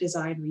preferred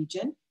design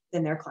region,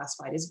 then they're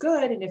classified as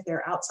good. And if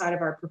they're outside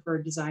of our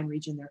preferred design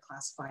region, they're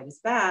classified as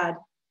bad.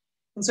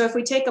 And so if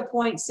we take a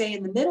point, say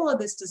in the middle of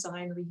this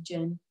design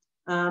region,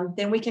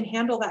 then we can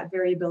handle that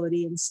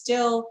variability and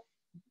still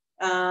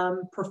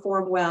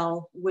perform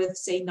well with,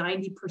 say,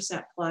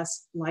 90%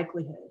 plus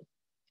likelihood.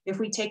 If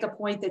we take a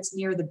point that's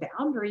near the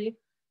boundary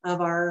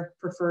of our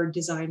preferred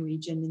design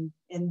region,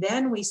 and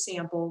then we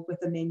sample with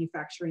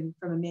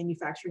from a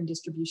manufacturing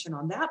distribution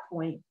on that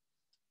point,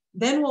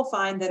 then we'll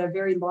find that a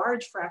very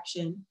large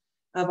fraction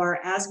of our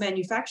as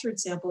manufactured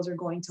samples are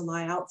going to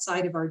lie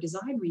outside of our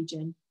design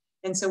region.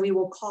 And so we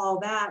will call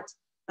that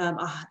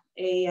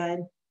a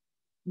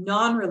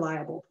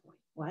non-reliable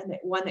point,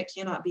 one that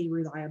cannot be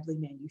reliably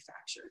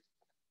manufactured.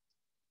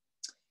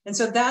 And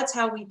so that's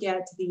how we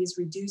get these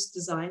reduced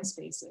design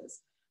spaces,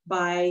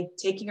 by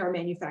taking our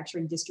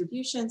manufacturing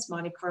distributions,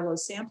 Monte Carlo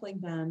sampling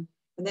them,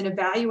 and then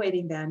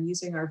evaluating them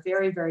using our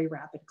very, very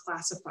rapid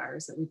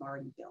classifiers that we've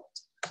already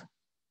built.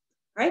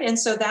 Right, and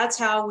so that's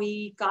how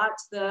we got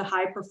the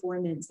high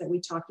performance that we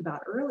talked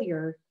about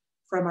earlier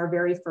from our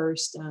very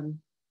first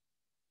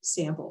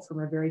sample, from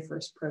our very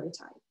first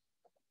prototype.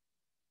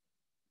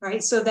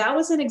 Right, so that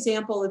was an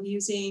example of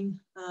using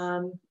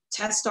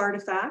test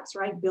artifacts,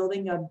 right?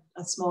 Building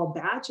a small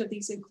batch of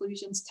these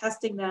inclusions,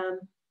 testing them,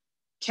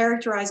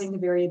 characterizing the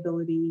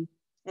variability,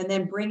 and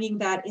then bringing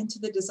that into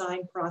the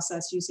design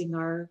process using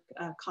our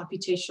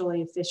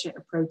computationally efficient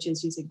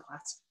approaches using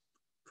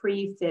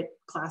pre-fit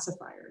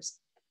classifiers.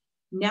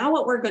 Now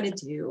what we're going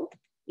to do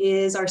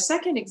is, our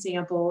second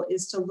example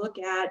is to look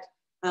at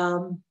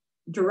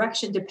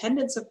direction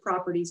dependence of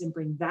properties and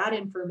bring that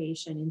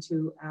information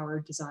into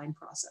our design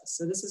process.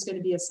 So this is going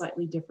to be a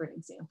slightly different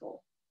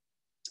example.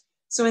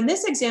 So in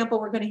this example,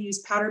 we're going to use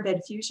powder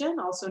bed fusion,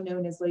 also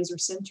known as laser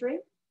sintering.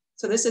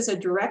 So this is a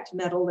direct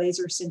metal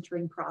laser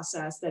sintering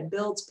process that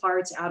builds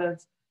parts out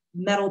of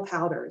metal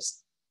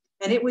powders.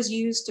 And it was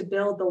used to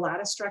build the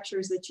lattice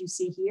structures that you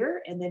see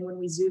here. And then when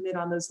we zoom in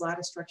on those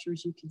lattice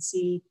structures, you can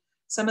see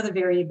some of the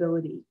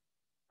variability.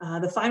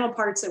 The final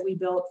parts that we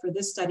built for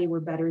this study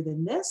were better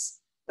than this,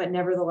 but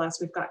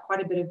nevertheless, we've got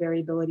quite a bit of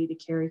variability to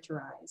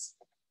characterize.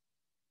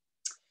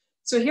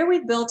 So here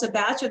we've built a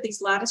batch of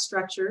these lattice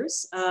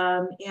structures,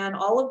 and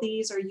all of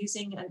these are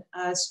using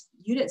a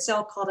unit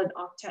cell called an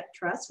octet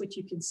truss, which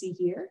you can see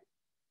here.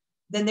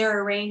 Then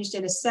they're arranged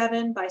in a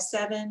 7 by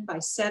 7 by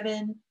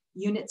 7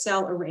 unit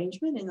cell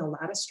arrangement in the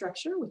lattice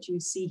structure, which you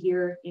see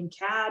here in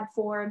CAD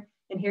form,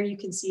 and here you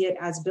can see it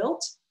as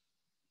built.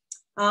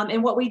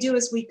 And what we do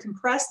is we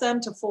compress them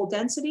to full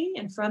density,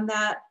 and from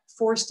that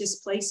force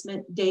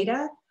displacement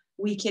data,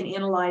 we can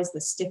analyze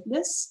the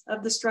stiffness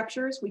of the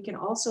structures. We can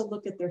also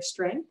look at their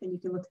strength, and you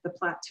can look at the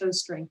plateau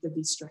strength of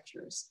these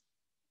structures.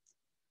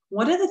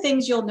 One of the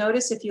things you'll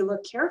notice if you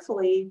look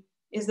carefully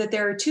is that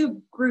there are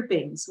two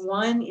groupings.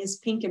 One is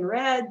pink and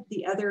red,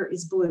 the other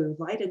is blue,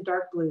 light and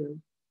dark blue.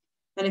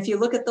 And if you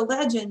look at the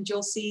legend,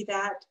 you'll see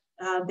that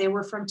they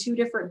were from two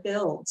different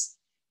builds.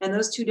 And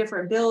those two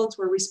different builds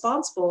were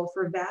responsible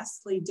for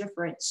vastly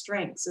different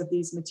strengths of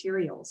these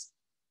materials.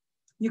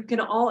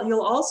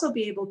 You'll also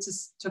be able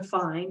to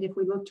find, if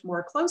we looked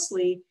more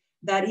closely,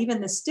 that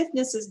even the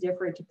stiffness is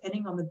different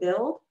depending on the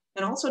build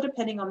and also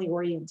depending on the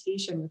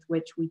orientation with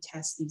which we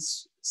test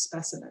these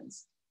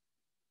specimens.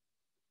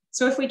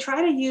 So if we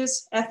try to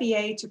use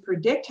FEA to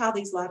predict how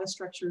these lattice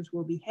structures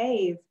will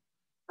behave,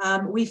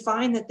 we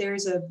find that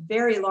there's a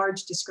very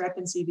large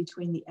discrepancy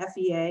between the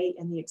FEA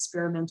and the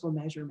experimental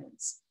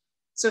measurements.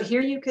 So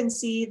here you can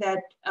see that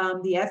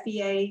the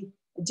FEA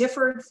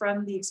differed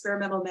from the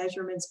experimental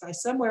measurements by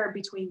somewhere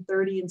between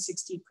 30 and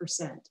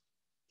 60%,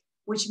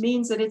 which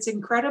means that it's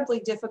incredibly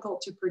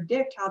difficult to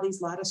predict how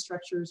these lattice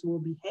structures will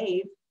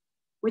behave,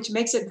 which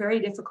makes it very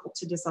difficult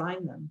to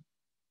design them.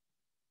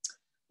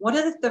 One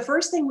of the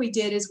first thing we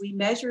did is we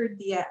measured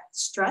the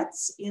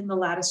struts in the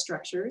lattice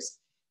structures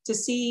to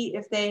see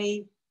if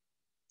they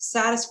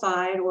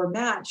satisfied or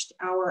matched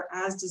our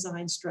as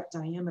designed strut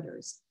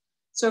diameters.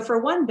 So for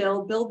one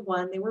build, build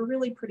one, they were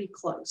really pretty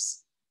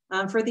close.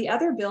 For the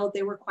other build,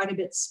 they were quite a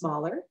bit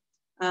smaller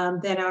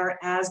than our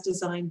as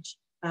designed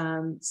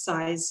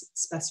size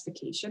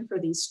specification for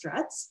these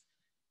struts.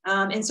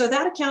 And so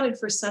that accounted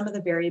for some of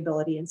the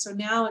variability. And so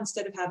now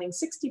instead of having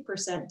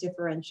 60%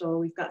 differential,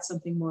 we've got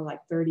something more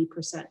like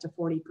 30% to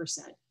 40%.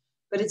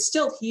 But it's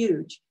still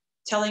huge,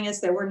 telling us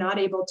that we're not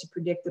able to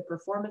predict the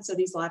performance of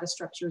these lattice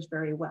structures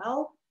very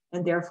well,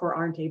 and therefore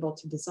aren't able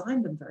to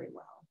design them very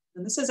well.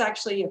 And this is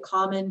actually a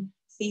common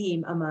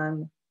theme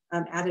among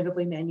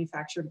additively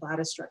manufactured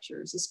lattice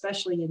structures,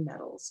 especially in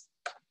metals.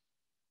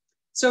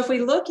 So if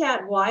we look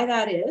at why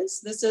that is,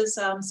 this is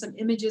some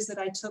images that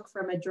I took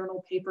from a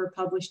journal paper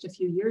published a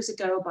few years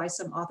ago by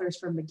some authors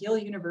from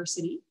McGill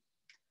University.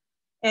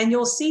 And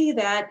you'll see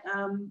that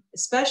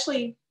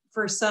especially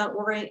for some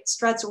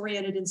struts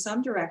oriented in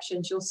some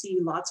directions, you'll see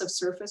lots of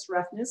surface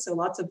roughness, so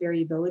lots of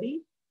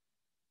variability.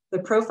 The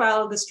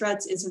profile of the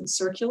struts isn't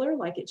circular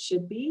like it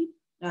should be.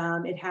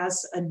 It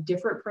has a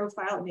different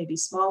profile. It may be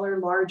smaller,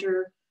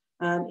 larger,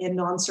 and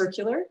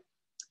non-circular.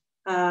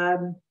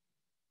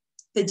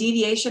 The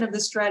deviation of the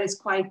strut is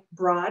quite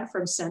broad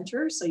from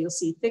center. So you'll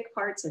see thick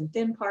parts and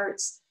thin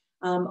parts,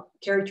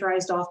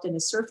 characterized often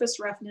as surface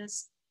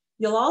roughness.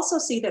 You'll also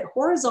see that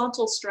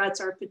horizontal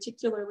struts are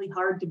particularly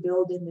hard to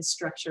build in this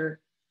structure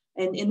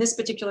And in this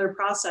particular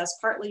process,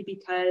 partly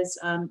because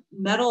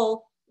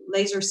metal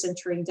laser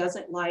sintering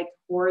doesn't like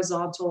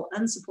horizontal,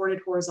 unsupported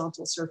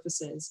horizontal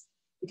surfaces,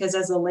 because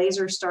as the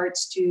laser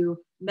starts to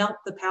melt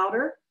the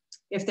powder,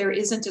 if there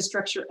isn't a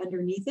structure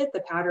underneath it,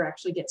 the powder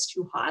actually gets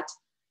too hot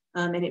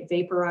and it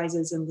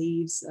vaporizes and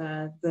leaves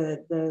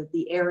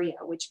the area,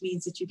 which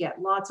means that you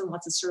get lots and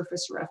lots of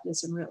surface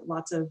roughness and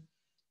lots of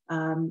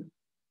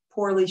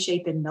poorly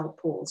shaped melt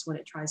pools when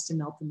it tries to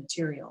melt the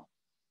material.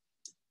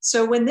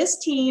 So when this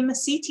team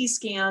CT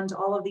scanned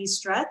all of these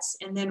struts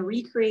and then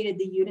recreated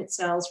the unit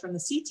cells from the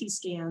CT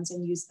scans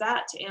and used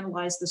that to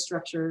analyze the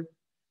structure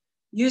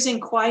using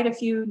quite a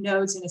few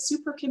nodes in a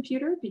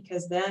supercomputer,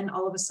 because then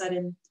all of a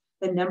sudden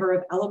the number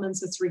of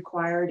elements that's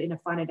required in a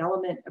finite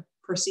element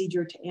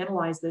procedure to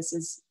analyze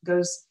this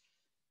goes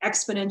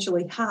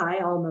exponentially high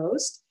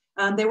almost.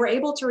 They were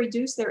able to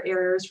reduce their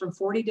errors from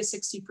 40 to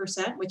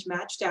 60%, which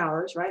matched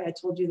ours, right? I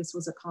told you this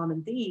was a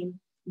common theme,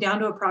 down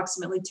to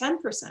approximately 10%.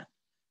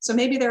 So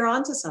maybe they're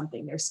onto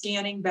something. They're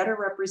scanning, better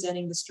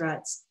representing the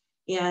struts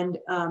and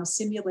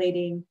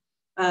simulating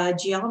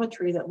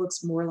geometry that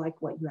looks more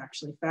like what you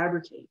actually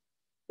fabricate.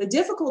 The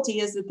difficulty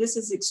is that this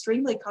is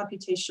extremely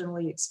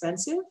computationally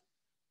expensive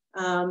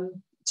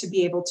to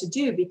be able to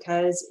do,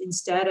 because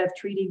instead of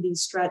treating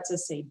these struts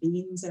as, say,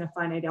 beams in a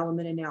finite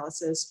element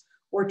analysis,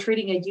 or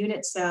treating a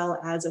unit cell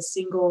as a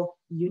single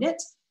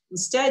unit,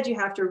 instead you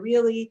have to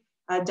really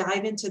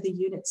dive into the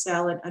unit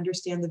cell and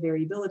understand the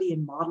variability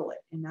and model it.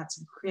 And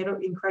that's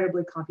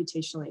incredibly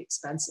computationally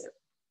expensive.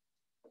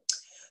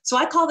 So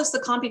I call this the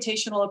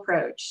computational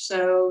approach.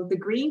 So the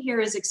green here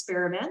is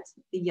experiment,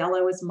 the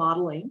yellow is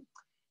modeling.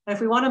 And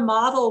if we want to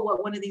model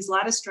what one of these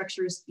lattice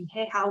structures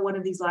how one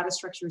of these lattice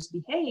structures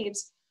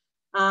behaves,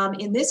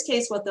 in this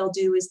case, what they'll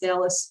do is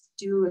they'll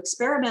do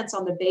experiments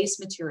on the base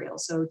material,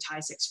 so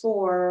Ti-6-4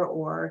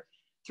 or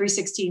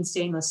 316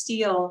 stainless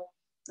steel,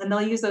 and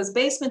they'll use those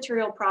base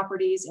material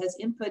properties as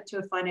input to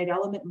a finite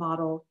element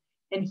model.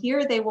 And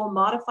here they will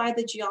modify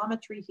the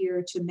geometry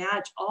here to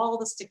match all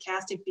the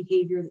stochastic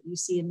behavior that you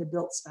see in the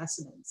built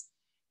specimens.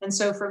 And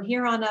so from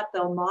here on up,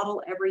 they'll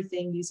model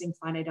everything using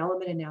finite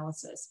element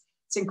analysis.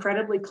 It's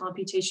incredibly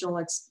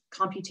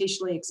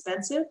computationally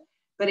expensive,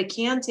 but it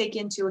can take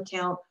into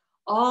account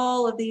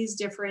all of these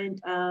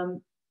different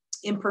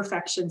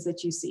imperfections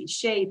that you see,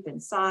 shape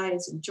and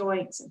size and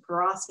joints and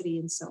porosity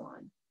and so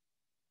on.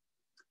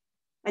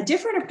 A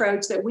different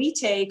approach that we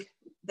take,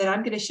 that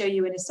I'm going to show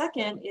you in a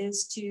second,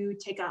 is to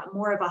take out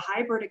more of a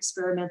hybrid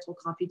experimental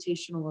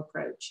computational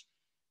approach.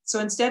 So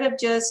instead of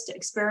just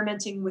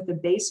experimenting with a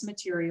base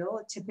material,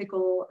 a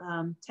typical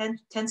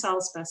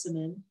tensile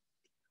specimen,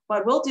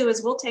 what we'll do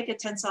is we'll take a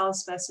tensile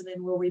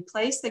specimen, we'll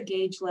replace the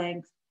gauge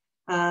length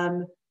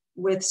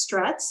with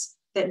struts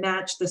that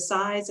match the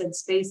size and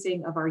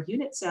spacing of our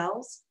unit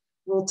cells.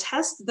 We'll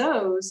test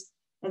those,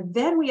 and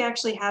then we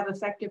actually have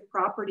effective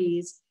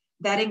properties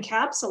that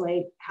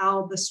encapsulate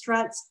how the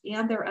struts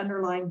and their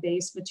underlying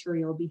base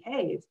material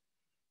behave.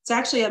 It's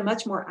actually a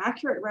much more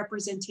accurate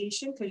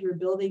representation because you're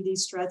building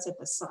these struts at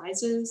the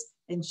sizes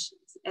and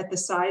at the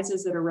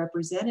sizes that are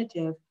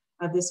representative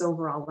of this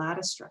overall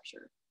lattice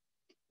structure.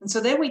 And so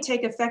then we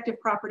take effective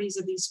properties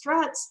of these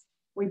struts,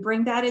 we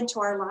bring that into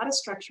our lattice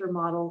structure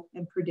model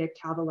and predict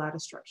how the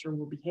lattice structure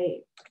will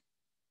behave.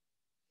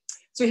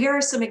 So here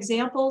are some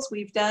examples.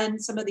 We've done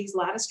some of these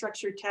lattice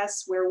structure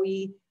tests where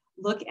we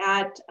look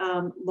at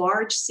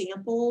large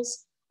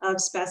samples of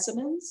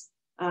specimens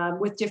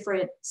with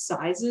different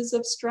sizes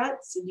of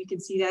struts. And you can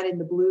see that in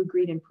the blue,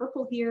 green, and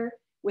purple here,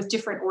 with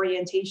different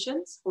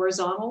orientations,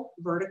 horizontal,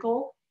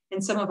 vertical.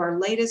 In some of our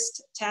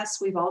latest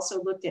tests, we've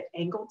also looked at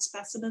angled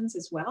specimens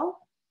as well.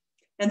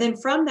 And then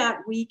from that,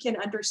 we can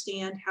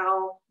understand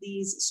how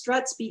these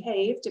struts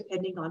behave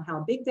depending on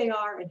how big they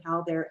are and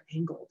how they're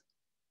angled.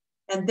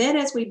 And then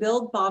as we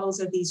build models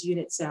of these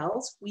unit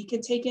cells, we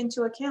can take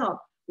into account,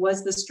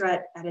 was the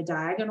strut at a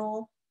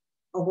diagonal,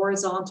 a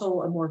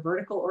horizontal, a more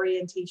vertical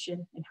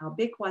orientation, and how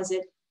big was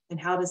it, and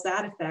how does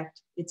that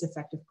affect its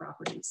effective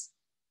properties?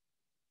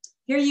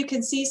 Here you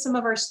can see some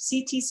of our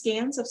CT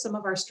scans of some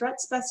of our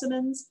strut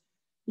specimens.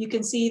 You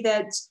can see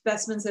that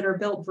specimens that are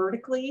built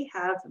vertically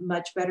have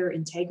much better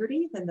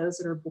integrity than those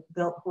that are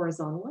built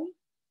horizontally.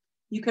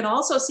 You can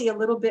also see a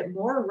little bit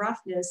more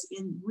roughness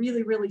in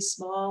really, really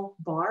small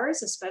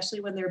bars,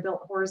 especially when they're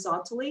built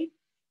horizontally.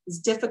 It's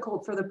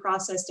difficult for the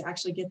process to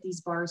actually get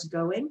these bars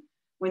going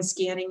when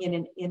scanning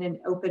in an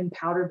open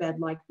powder bed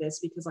like this,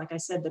 because like I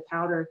said, the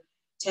powder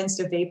tends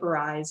to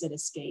vaporize and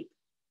escape.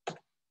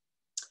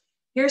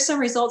 Here's some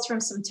results from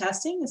some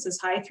testing. This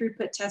is high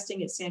throughput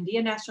testing at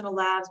Sandia National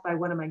Labs by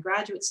one of my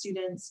graduate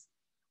students,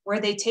 where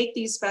they take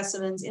these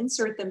specimens,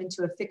 insert them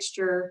into a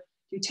fixture,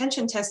 do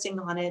tension testing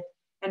on it,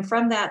 and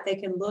from that they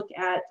can look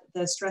at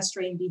the stress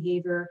strain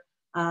behavior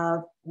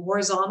of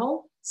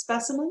horizontal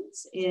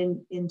specimens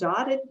in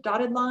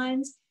dotted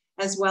lines,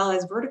 as well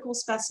as vertical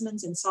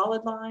specimens in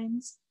solid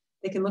lines.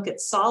 They can look at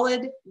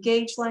solid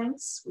gauge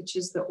lengths, which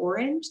is the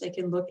orange. They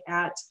can look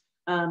at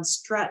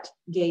strut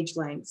gauge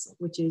lengths,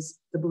 which is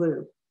the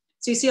blue.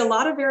 So you see a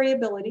lot of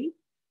variability.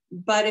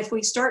 But if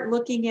we start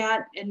looking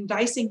at and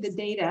dicing the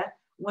data,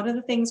 one of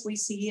the things we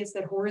see is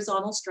that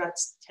horizontal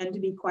struts tend to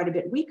be quite a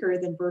bit weaker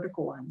than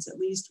vertical ones, at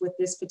least with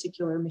this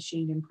particular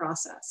machine and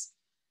process.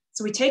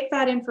 So we take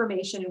that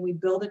information and we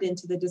build it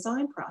into the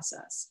design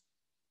process.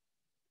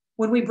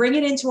 When we bring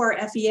it into our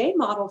FEA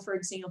model, for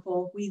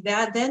example, we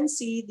then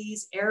see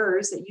these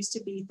errors that used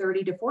to be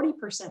 30 to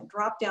 40%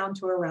 drop down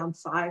to around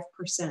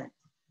 5%.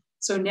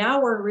 So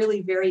now we're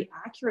really very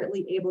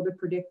accurately able to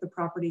predict the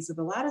properties of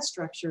the lattice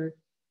structure,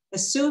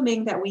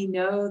 assuming that we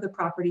know the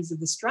properties of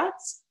the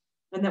struts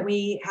and that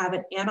we have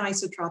an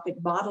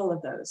anisotropic model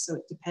of those. So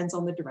it depends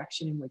on the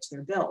direction in which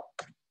they're built.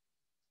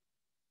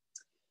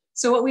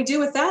 So what we do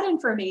with that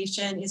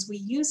information is we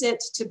use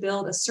it to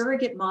build a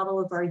surrogate model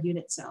of our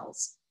unit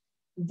cells.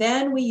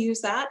 Then we use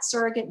that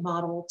surrogate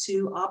model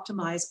to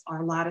optimize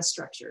our lattice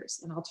structures.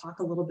 And I'll talk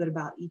a little bit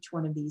about each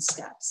one of these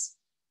steps.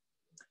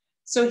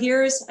 So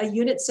here's a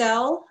unit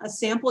cell, a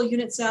sample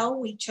unit cell.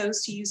 We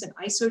chose to use an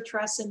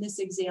isotruss in this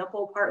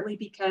example, partly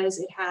because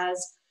it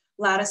has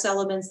lattice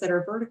elements that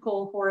are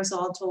vertical,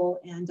 horizontal,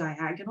 and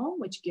diagonal,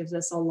 which gives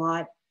us a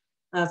lot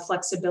of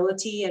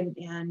flexibility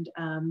and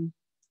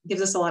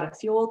gives us a lot of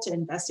fuel to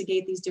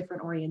investigate these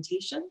different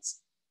orientations.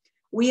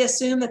 We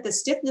assume that the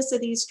stiffness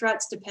of these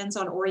struts depends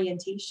on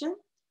orientation.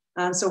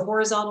 So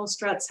horizontal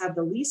struts have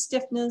the least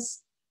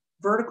stiffness,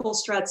 vertical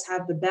struts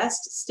have the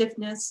best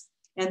stiffness,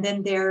 and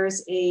then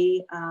there's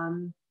a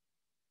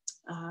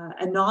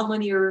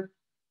nonlinear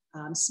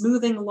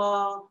smoothing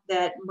law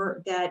that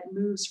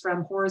moves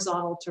from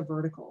horizontal to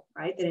vertical,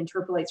 right? That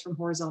interpolates from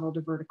horizontal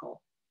to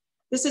vertical.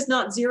 This is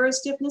not zero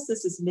stiffness,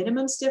 this is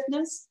minimum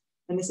stiffness,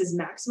 and this is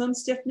maximum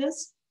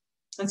stiffness.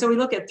 And so we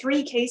look at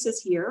three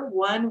cases here,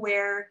 one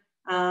where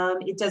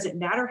it doesn't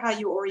matter how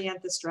you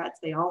orient the struts,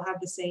 they all have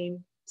the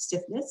same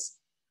stiffness.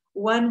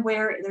 One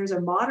where there's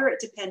a moderate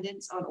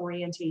dependence on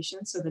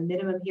orientation, so the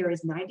minimum here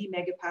is 90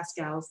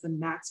 megapascals, the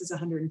max is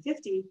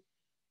 150.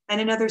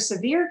 And another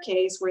severe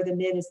case where the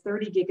min is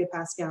 30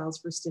 gigapascals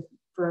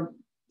for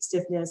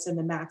stiffness and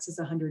the max is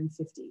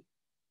 150.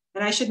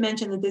 And I should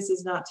mention that this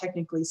is not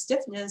technically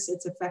stiffness,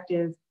 it's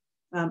effective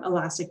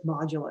elastic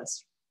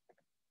modulus.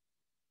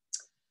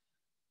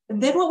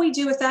 And then what we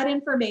do with that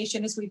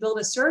information is we build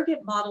a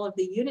surrogate model of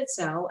the unit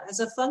cell as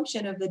a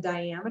function of the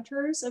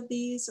diameters of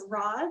these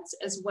rods,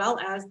 as well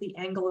as the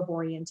angle of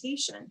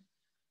orientation.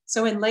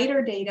 So in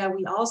later data,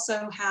 we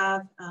also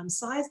have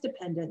size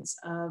dependence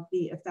of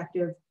the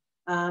effective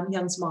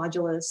Young's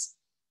modulus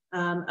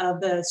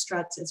of the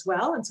struts as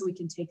well. And so we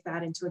can take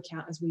that into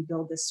account as we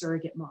build this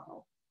surrogate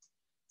model.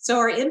 So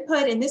our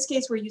input, in this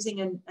case, we're using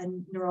a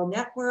neural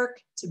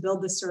network to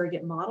build the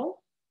surrogate model.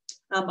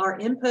 Our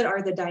input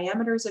are the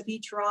diameters of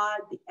each rod,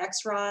 the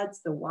X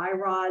rods, the Y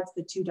rods,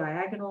 the two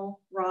diagonal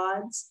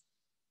rods,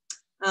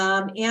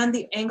 and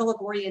the angle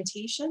of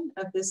orientation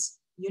of this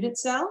unit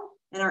cell.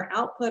 And our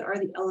output are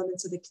the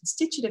elements of the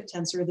constitutive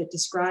tensor that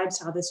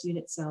describes how this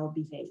unit cell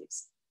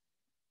behaves.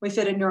 We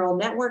fit a neural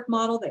network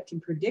model that can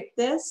predict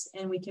this,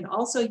 and we can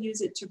also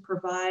use it to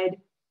provide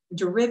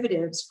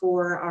derivatives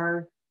for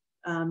our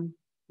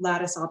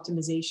lattice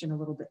optimization a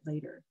little bit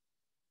later.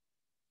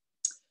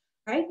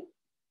 All right.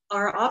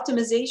 Our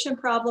optimization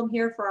problem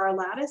here for our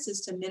lattice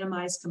is to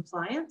minimize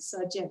compliance,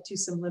 subject to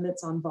some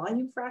limits on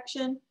volume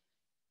fraction.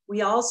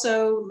 We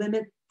also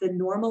limit the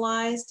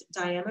normalized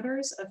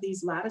diameters of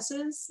these lattice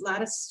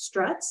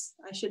struts,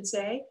 I should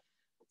say,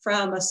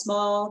 from a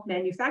small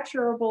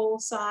manufacturable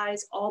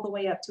size all the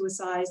way up to a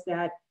size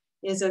that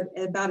is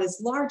about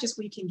as large as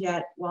we can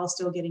get while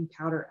still getting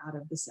powder out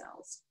of the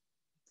cells.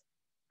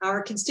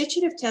 Our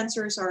constitutive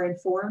tensors are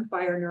informed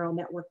by our neural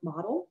network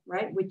model,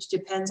 right, which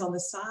depends on the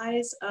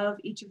size of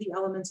each of the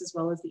elements as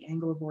well as the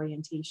angle of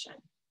orientation.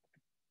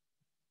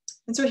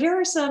 And so here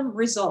are some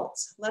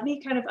results. Let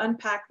me kind of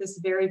unpack this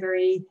very,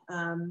 very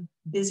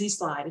busy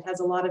slide. It has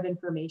a lot of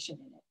information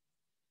in it.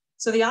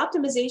 So the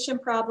optimization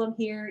problem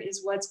here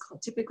is what's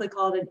typically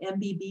called an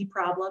MBB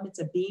problem. It's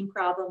a beam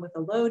problem with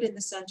a load in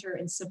the center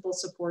and simple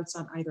supports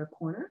on either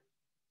corner.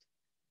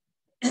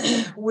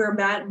 We're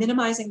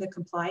minimizing the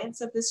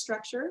compliance of this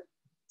structure.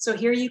 So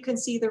here you can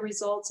see the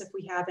results if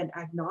we have an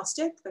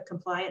agnostic. The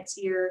compliance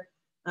here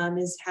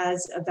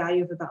has a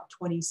value of about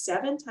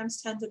 27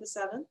 times 10 to the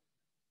 7.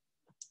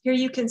 Here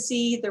you can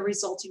see the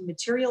resulting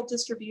material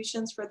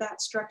distributions for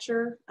that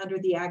structure under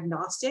the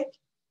agnostic.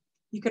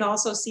 You can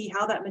also see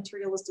how that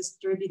material is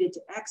distributed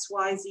to X,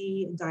 Y,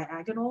 Z, and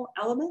diagonal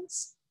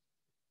elements.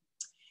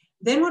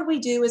 Then what we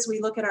do is we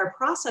look at our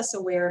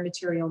process-aware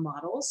material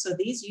models.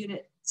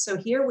 So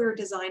here we're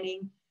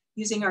designing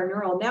using our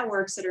neural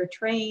networks that are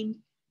trained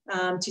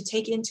to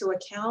take into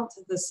account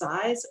the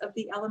size of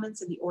the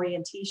elements and the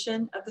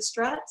orientation of the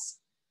struts.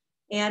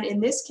 And in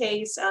this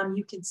case,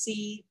 you can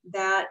see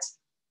that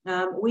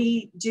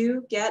we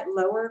do get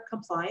lower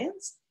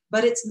compliance,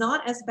 but it's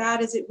not as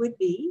bad as it would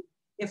be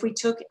if we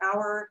took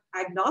our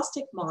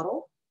agnostic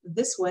model,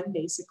 this one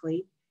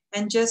basically,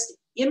 and just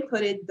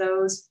inputted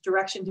those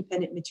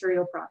direction-dependent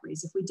material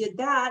properties. If we did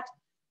that,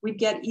 we'd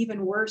get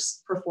even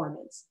worse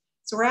performance.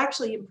 So we're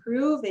actually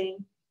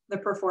improving the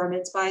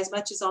performance by as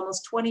much as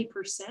almost 20%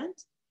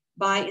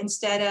 by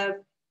instead of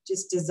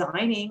just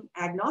designing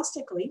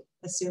agnostically,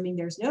 assuming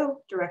there's no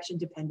direction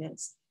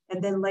dependence,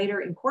 and then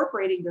later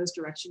incorporating those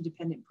direction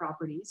dependent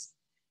properties,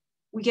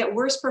 we get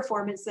worse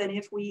performance than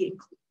if we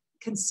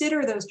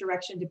consider those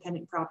direction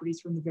dependent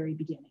properties from the very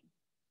beginning.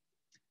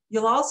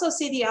 You'll also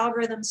see the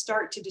algorithm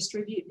start to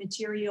distribute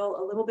material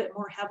a little bit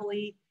more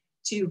heavily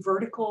to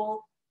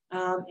vertical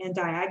and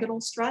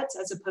diagonal struts,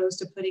 as opposed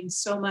to putting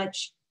so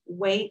much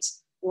weight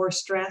or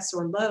stress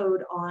or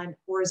load on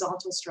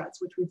horizontal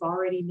struts, which we've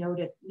already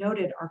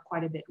noted are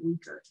quite a bit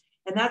weaker.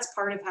 And that's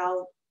part of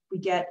how we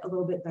get a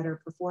little bit better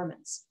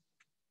performance.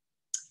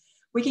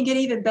 We can get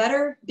even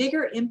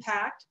bigger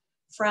impact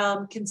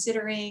from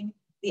considering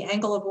the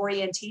angle of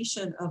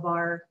orientation of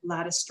our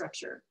lattice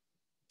structure.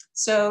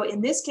 So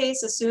in this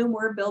case, assume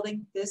we're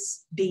building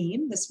this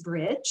beam, this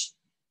bridge,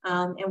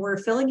 and we're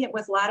filling it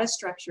with lattice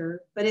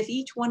structure. But if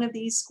each one of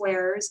these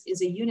squares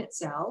is a unit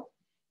cell,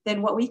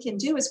 then what we can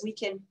do is we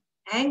can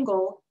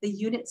angle the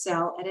unit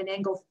cell at an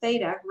angle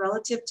theta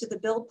relative to the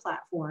build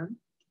platform.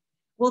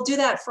 We'll do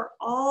that for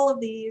all of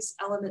these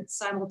elements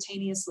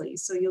simultaneously.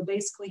 So you'll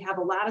basically have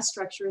a lattice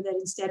structure that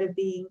instead of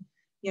being,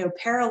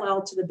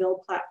 parallel to the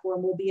build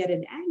platform will be at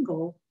an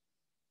angle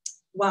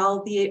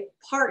while the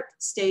part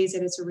stays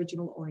at its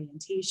original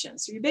orientation.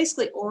 So you're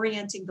basically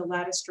orienting the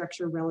lattice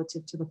structure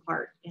relative to the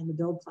part and the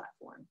build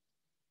platform.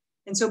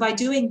 And so by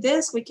doing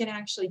this, we can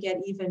actually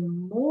get even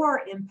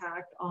more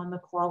impact on the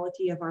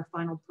quality of our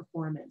final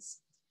performance.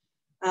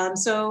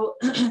 So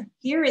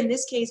here in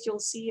this case, you'll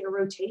see a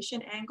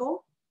rotation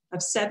angle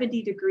of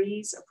 70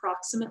 degrees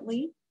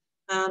approximately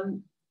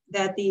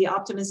that the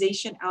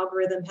optimization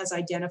algorithm has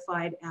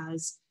identified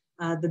as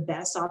the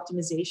best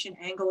optimization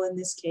angle in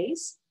this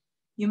case.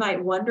 You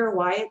might wonder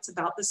why it's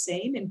about the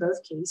same in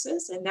both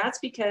cases. And that's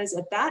because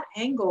at that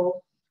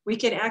angle, we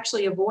can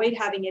actually avoid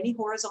having any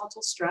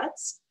horizontal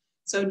struts.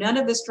 So none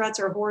of the struts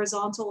are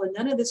horizontal and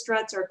none of the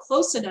struts are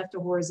close enough to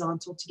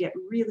horizontal to get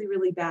really,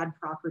 really bad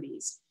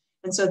properties.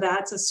 And so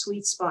that's a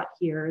sweet spot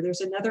here.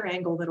 There's another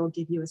angle that'll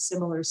give you a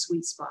similar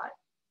sweet spot.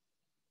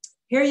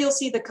 Here you'll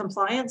see the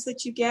compliance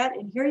that you get,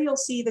 and here you'll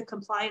see the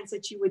compliance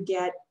that you would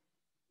get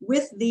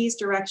with these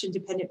direction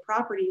dependent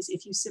properties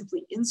if you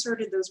simply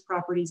inserted those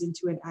properties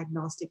into an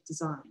agnostic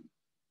design.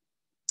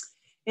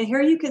 And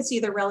here you can see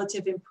the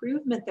relative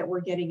improvement that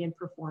we're getting in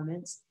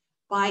performance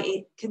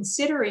by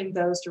considering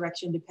those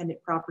direction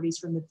dependent properties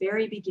from the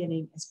very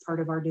beginning as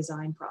part of our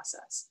design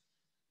process.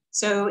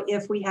 So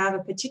if we have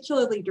a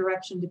particularly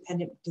direction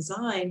dependent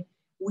design,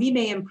 we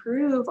may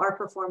improve our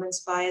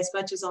performance by as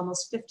much as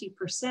almost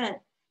 50%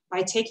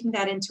 by taking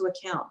that into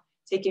account,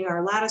 taking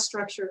our lattice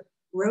structure,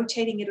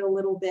 rotating it a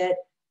little bit,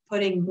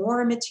 putting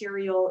more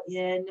material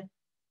in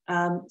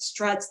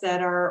struts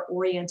that are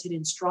oriented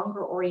in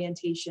stronger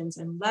orientations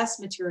and less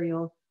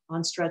material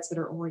on struts that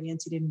are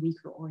oriented in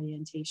weaker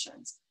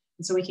orientations.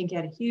 And so we can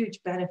get a huge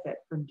benefit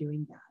from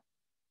doing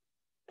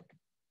that.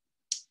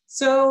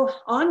 So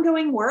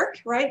ongoing work,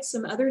 right?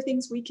 Some other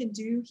things we can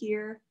do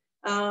here.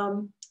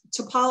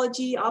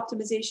 Topology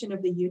optimization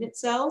of the unit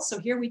cell. So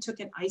here we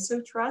took an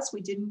iso truss. We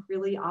didn't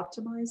really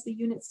optimize the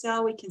unit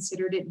cell. We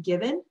considered it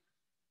given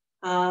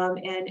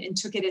and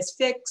took it as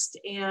fixed,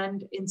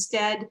 and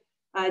instead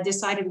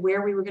decided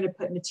where we were going to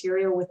put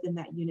material within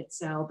that unit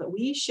cell. But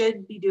we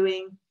should be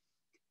doing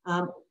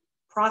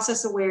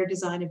process-aware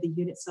design of the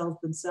unit cells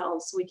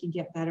themselves so we can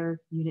get better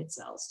unit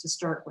cells to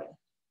start with.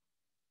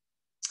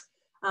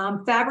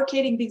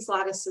 Fabricating these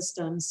lattice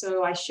systems.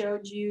 So I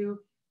showed you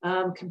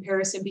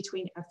comparison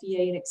between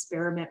FEA and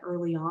experiment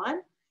early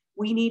on.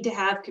 We need to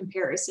have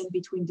comparison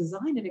between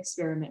design and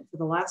experiment for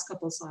the last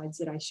couple of slides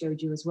that I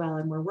showed you as well,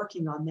 and we're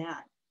working on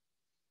that.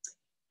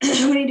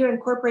 We need to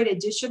incorporate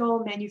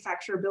additional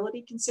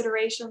manufacturability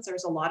considerations.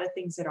 There's a lot of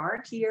things that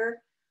aren't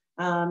here.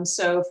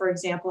 So for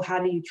example, how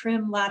do you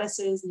trim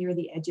lattices near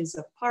the edges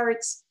of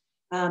parts?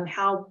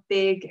 How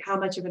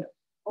much of an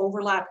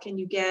overlap can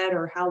you get,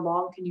 or how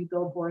long can you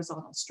build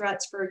horizontal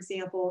struts, for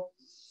example?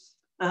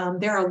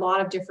 There are a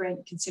lot of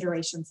different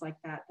considerations like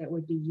that that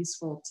would be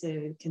useful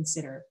to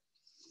consider.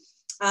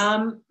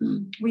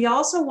 We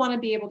also want to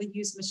be able to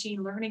use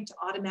machine learning to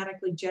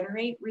automatically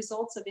generate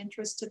results of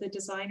interest to the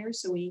designer.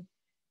 So we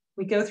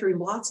go through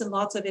lots and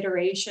lots of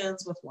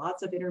iterations with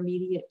lots of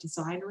intermediate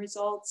design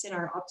results in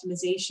our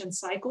optimization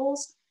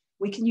cycles.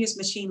 We can use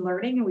machine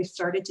learning, and we've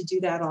started to do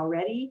that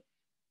already,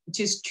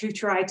 just to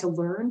try to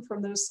learn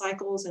from those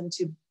cycles and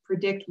to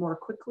predict more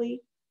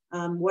quickly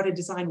what a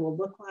design will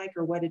look like,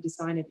 or what a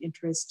design of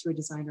interest to a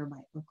designer might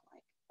look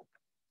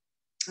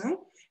like. All right,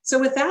 so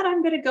with that,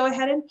 I'm going to go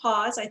ahead and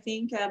pause. I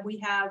think we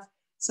have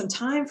some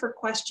time for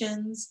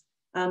questions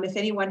if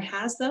anyone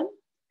has them.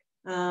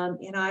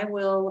 And I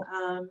will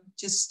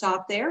just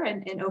stop there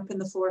and open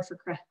the floor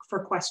for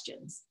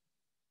questions.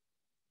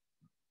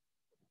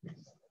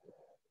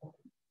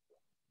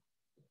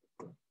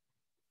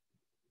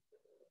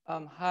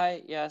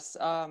 Hi, yes,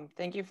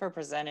 thank you for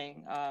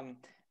presenting.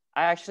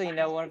 I actually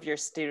know one of your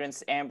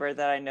students, Amber,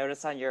 that I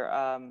noticed on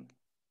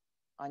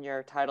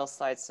your title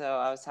slide, so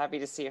I was happy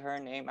to see her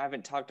name. I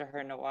haven't talked to her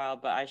in a while,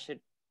 but I should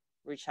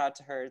reach out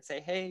to her and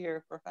say, hey, you're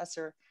a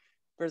professor.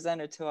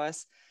 presented to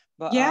us.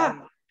 But yeah,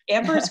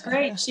 Amber's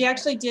great. She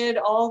actually did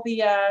all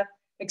the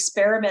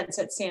experiments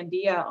at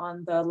Sandia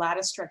on the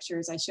lattice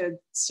structures. I showed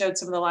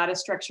some of the lattice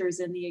structures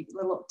in the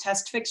little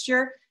test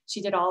fixture.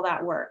 She did all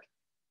that work.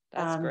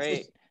 That's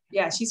great. So,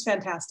 yeah, she's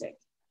fantastic.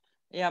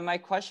 Yeah, my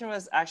question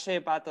was actually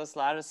about those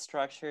lattice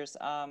structures.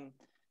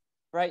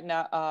 Right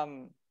now,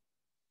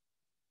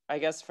 I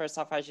guess first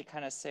off, I should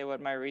kind of say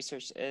what my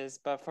research is,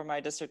 but for my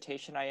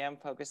dissertation, I am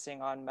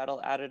focusing on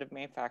metal additive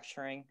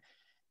manufacturing.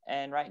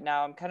 And right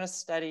now I'm kind of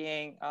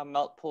studying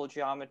melt pool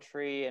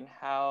geometry and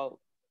how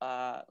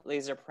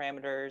laser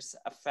parameters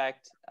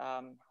affect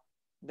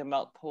the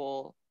melt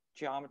pool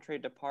geometry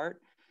to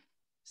part.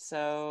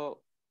 So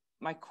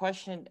my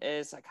question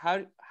is, like,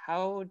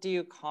 how do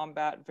you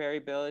combat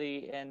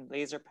variability in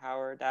laser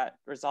power that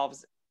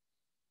resolves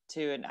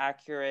to an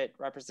accurate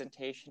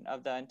representation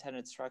of the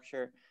intended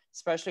structure,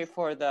 especially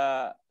for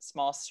the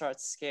small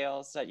strut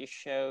scales that you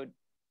showed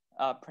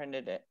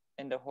printed it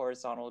in the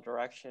horizontal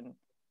direction?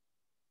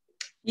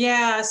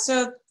 Yeah,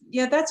 so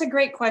yeah, that's a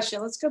great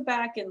question. Let's go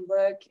back and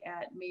look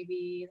at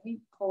maybe, let me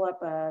pull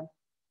up a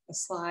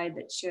slide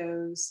that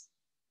shows,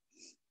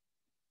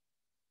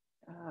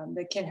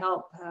 that can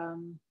help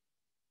kind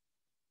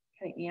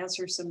of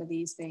answer some of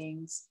these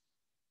things.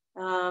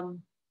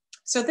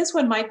 So this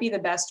one might be the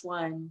best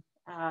one.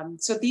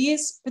 So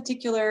these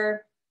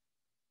particular,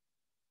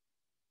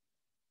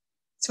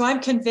 so I'm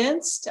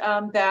convinced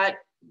that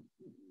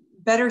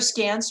better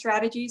scan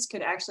strategies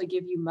could actually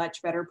give you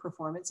much better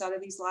performance out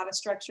of these lattice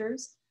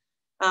structures.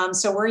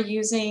 So we're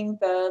using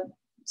the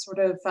sort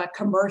of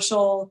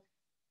commercial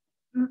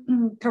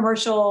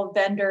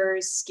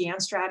vendors' scan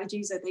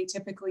strategies that they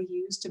typically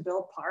use to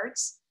build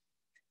parts.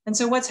 And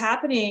so what's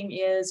happening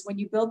is when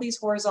you build these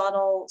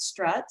horizontal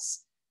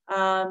struts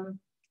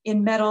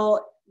in metal,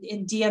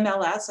 in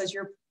DMLS, as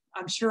you're,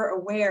 I'm sure,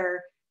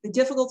 aware, the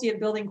difficulty of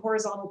building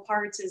horizontal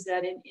parts is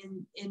that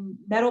in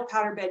metal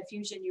powder bed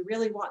fusion, you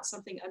really want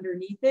something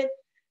underneath it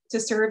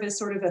to serve as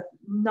sort of a,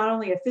 not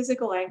only a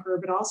physical anchor,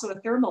 but also a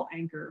thermal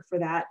anchor for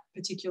that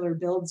particular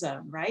build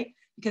zone, right?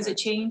 Because it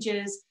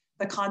changes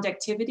the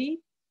conductivity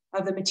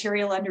of the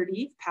material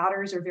underneath.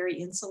 Powders are very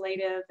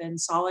insulative and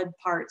solid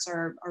parts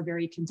are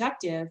very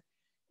conductive.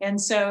 And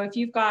so if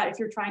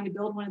you're trying to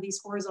build one of these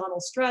horizontal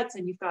struts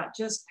and you've got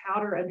just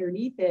powder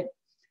underneath it,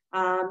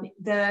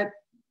 the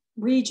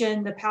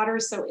region, the powder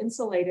is so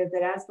insulated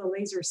that as the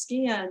laser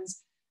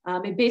scans,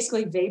 it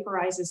basically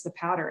vaporizes the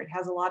powder. It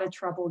has a lot of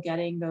trouble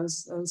getting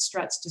those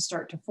struts to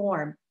start to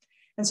form.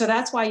 And so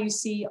that's why you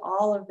see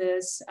all of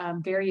this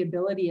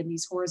variability in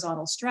these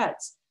horizontal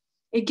struts.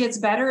 It gets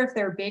better if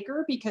they're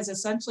bigger, because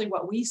essentially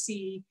what we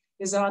see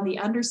is on the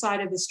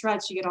underside of the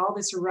struts, you get all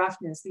this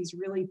roughness, these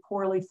really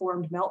poorly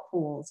formed melt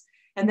pools.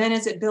 And then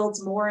as it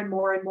builds more and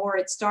more and more,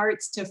 it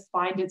starts to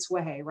find its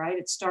way, right?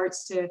 It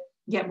starts to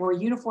get more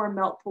uniform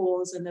melt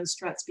pools and those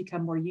struts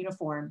become more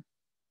uniform.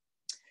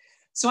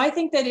 So I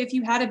think that if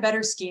you had a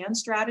better scan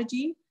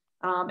strategy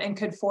and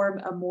could form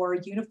a more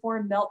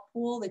uniform melt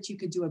pool, that you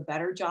could do a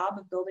better job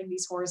of building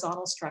these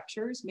horizontal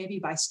structures, maybe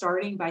by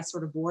starting by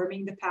sort of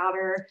warming the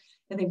powder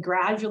and then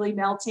gradually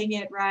melting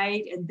it,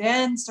 right? And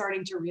then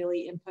starting to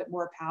really input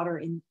more power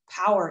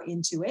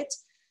into it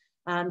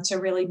to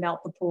really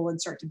melt the pool and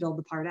start to build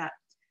the part up.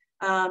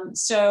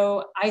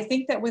 So I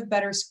think that with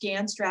better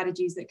scan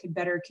strategies that could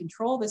better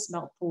control this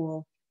melt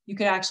pool, you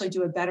could actually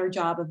do a better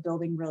job of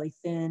building really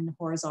thin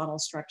horizontal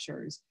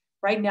structures.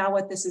 Right now,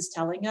 what this is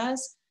telling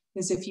us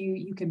is if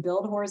you can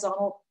build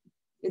horizontal,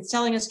 it's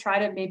telling us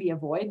try to maybe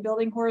avoid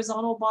building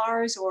horizontal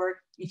bars, or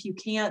if you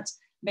can't,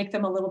 make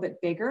them a little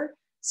bit bigger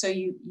so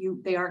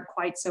they aren't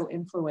quite so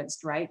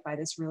influenced, right, by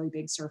this really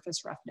big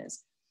surface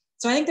roughness.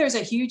 So I think there's a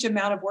huge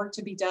amount of work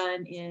to be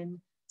done in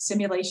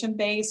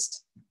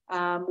simulation-based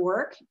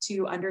work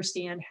to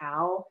understand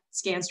how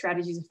scan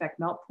strategies affect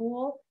melt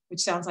pool, which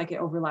sounds like it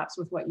overlaps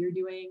with what you're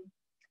doing.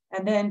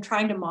 And then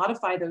trying to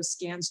modify those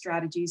scan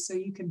strategies so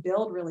you can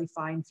build really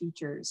fine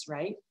features,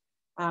 right?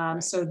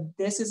 So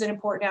this is an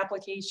important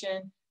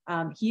application.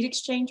 Heat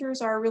exchangers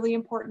are a really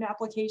important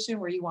application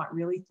where you want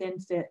really thin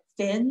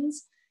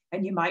fins,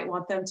 and you might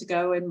want them to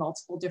go in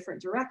multiple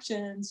different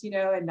directions, you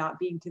know, and not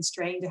being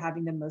constrained to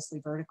having them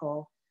mostly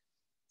vertical.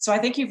 So I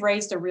think you've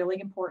raised a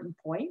really important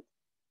point.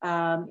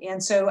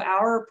 And so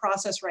our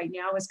process right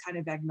now is kind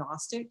of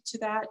agnostic to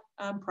that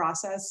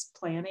process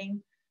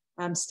planning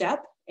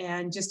step,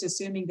 and just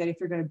assuming that if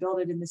you're going to build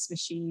it in this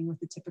machine with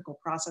the typical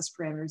process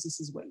parameters, this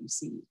is what you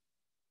see.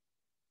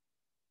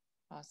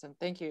 Awesome,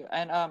 thank you.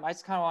 And I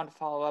just kind of want to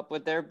follow up.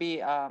 Would there be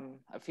a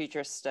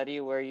future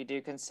study where you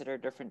do consider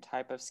different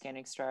type of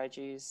scanning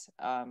strategies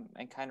and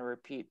kind of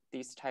repeat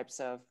these types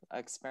of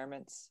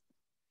experiments?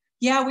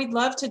 Yeah, we'd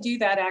love to do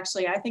that,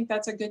 actually. I think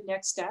that's a good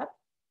next step.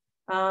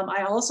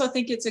 I also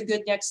think it's a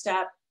good next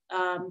step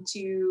to,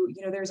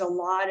 you know, there's a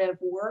lot of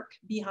work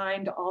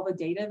behind all the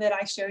data that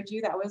I showed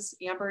you. That was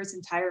Amber's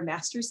entire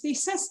master's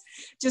thesis,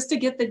 just to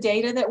get the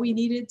data that we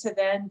needed to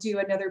then do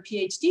another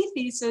PhD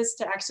thesis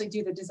to actually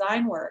do the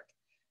design work.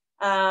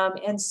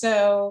 And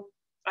so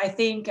I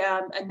think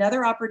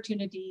another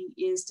opportunity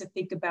is to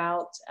think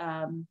about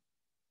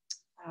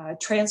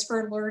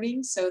transfer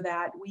learning so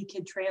that we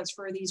could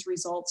transfer these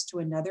results to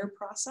another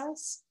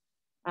process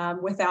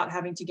without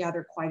having to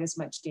gather quite as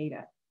much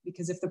data.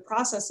 Because if the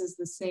process is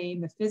the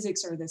same, the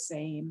physics are the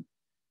same,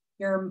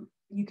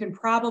 you can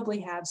probably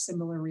have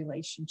similar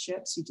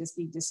relationships. You just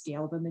need to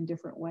scale them in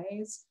different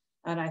ways.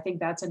 And I think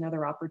that's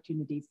another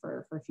opportunity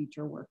for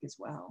future work as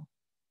well.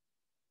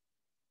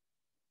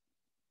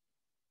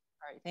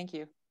 All right, thank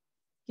you.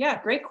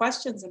 Yeah, great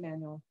questions,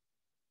 Emmanuel.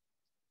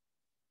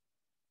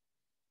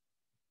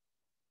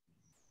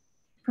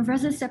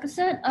 Professor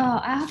Seepersad,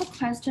 I have a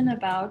question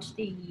about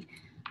the,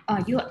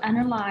 you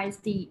analyze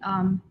the,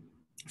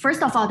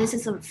 first of all, this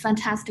is a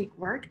fantastic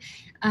work.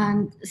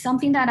 And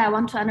something that I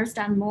want to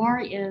understand more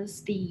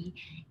is the,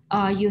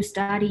 you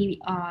study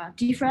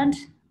different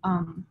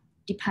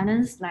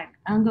dependence, like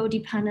angle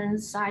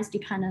dependence, size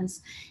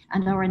dependence,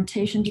 and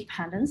orientation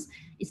dependence.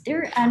 Is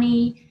there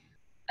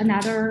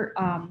another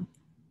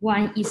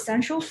one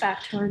essential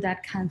factor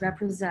that can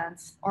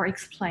represent or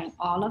explain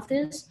all of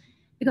this?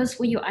 Because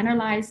when you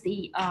analyze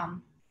the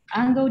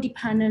angle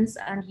dependence,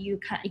 and you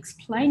can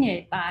explain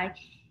it by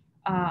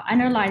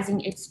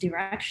analyzing its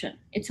direction,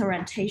 its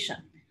orientation.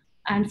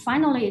 And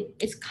finally,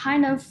 it's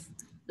kind of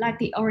like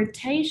the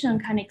orientation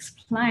can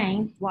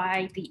explain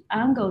why the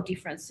angle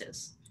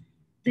differences,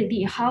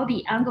 how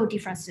the angle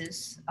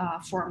differences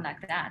form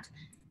like that.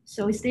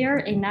 So is there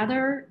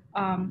another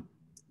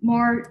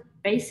more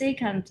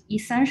basic and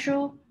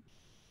essential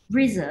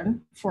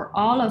reason for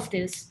all of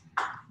these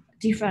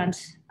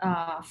different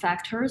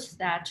factors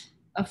that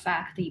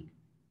affect the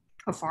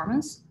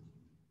performance?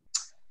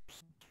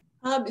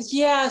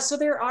 Yeah, so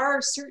there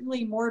are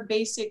certainly more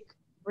basic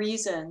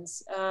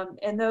reasons,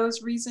 and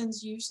those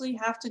reasons usually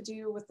have to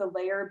do with the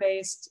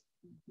layer-based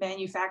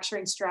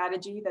manufacturing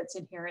strategy that's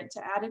inherent to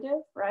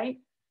additive, right?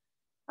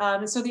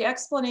 And so the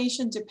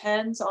explanation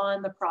depends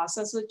on the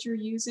process that you're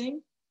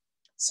using.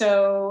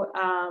 So,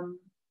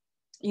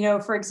 you know,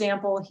 for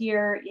example,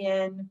 here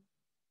in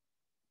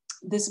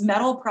this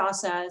metal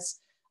process,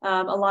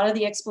 a lot of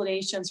the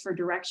explanations for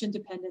direction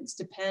dependence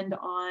depend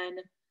on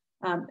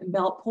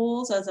melt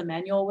pools, as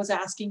Emmanuel was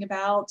asking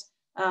about.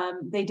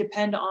 They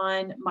depend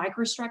on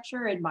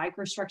microstructure and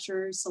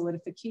microstructure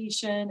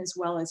solidification, as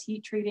well as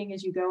heat treating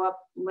as you go up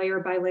layer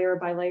by layer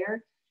by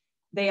layer.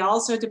 They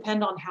also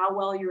depend on how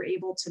well you're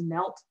able to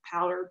melt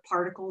powder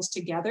particles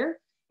together.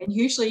 And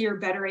usually you're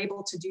better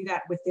able to do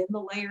that within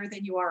the layer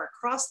than you are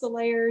across the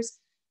layers.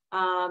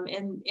 But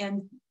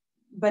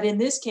in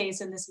this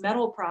case, in this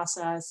metal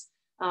process,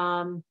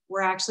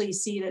 we're actually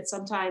see that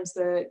sometimes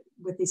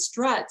with the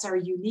struts are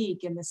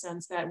unique in the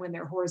sense that when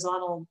they're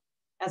horizontal,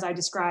 as I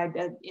described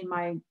in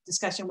my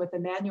discussion with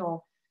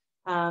Emmanuel,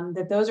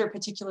 that those are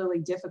particularly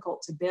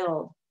difficult to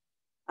build.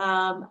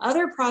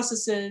 Other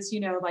processes, you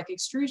know, like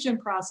extrusion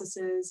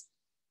processes,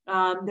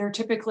 they're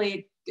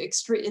typically,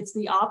 it's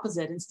the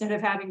opposite. Instead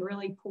of having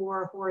really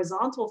poor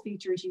horizontal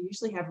features, you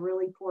usually have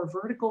really poor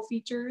vertical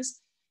features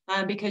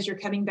because you're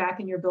coming back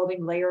and you're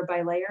building layer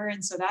by layer.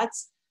 And so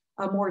that's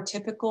a more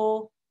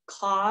typical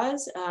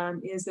cause,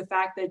 is the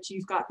fact that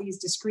you've got these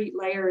discrete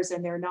layers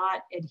and they're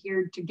not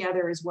adhered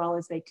together as well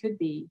as they could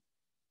be.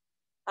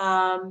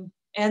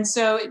 And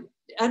so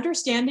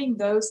understanding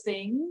those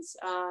things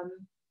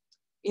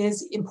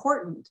is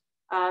important.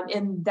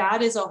 And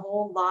that is a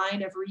whole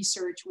line of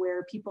research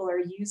where people are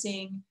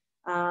using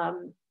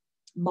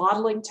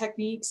modeling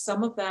techniques.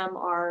 Some of them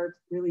are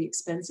really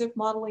expensive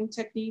modeling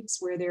techniques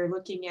where they're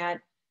looking at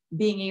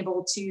being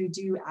able to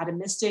do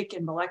atomistic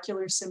and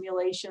molecular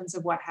simulations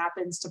of what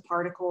happens to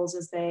particles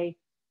as they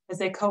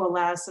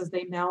coalesce, as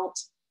they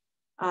melt.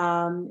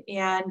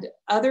 And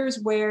others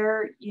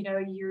where, you know,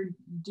 you're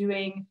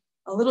doing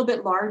a little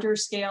bit larger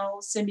scale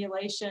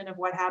simulation of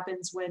what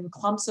happens when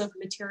clumps of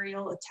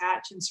material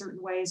attach in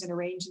certain ways and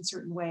arrange in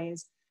certain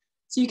ways.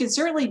 So you can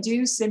certainly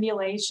do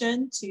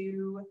simulation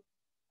to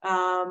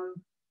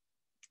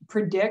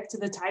predict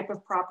the type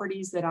of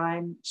properties that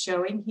I'm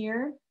showing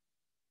here.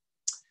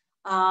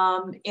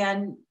 But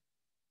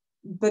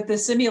the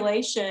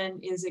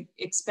simulation is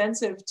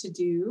expensive to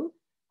do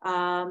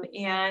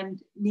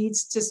and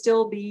needs to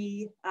still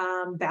be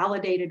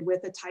validated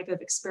with the type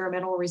of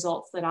experimental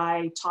results that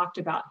I talked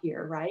about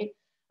here, right?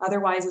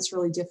 Otherwise, it's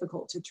really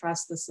difficult to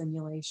trust the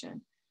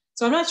simulation.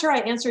 So I'm not sure I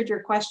answered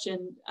your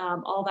question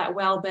all that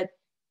well, but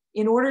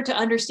in order to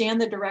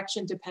understand the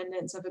direction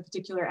dependence of a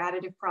particular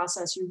additive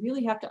process, you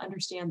really have to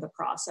understand the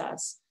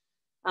process.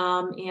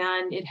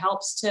 And it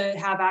helps to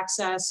have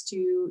access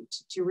to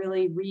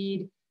really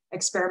read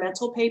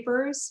experimental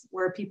papers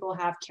where people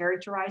have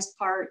characterized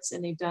parts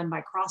and they've done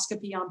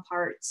microscopy on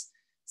parts,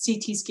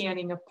 CT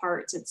scanning of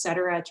parts, et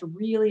cetera, to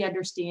really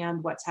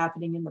understand what's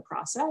happening in the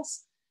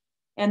process.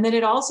 And then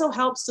it also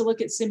helps to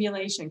look at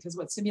simulation, because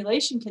what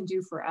simulation can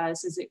do for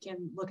us is it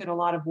can look at a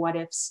lot of what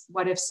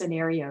if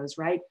scenarios,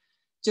 right?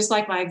 Just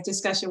like my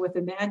discussion with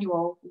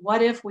Emmanuel,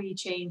 what if we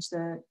change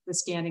the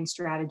scanning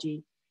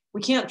strategy?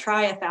 We can't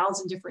try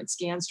 1,000 different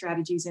scan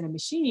strategies in a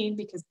machine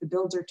because the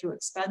builds are too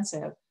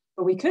expensive,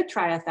 but we could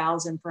try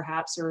 1,000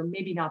 perhaps, or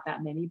maybe not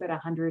that many, but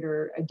 100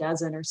 or a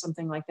dozen or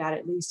something like that,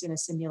 at least in a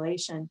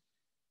simulation.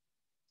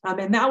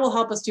 And that will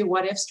help us do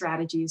what if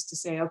strategies to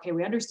say, okay,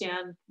 we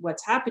understand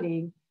what's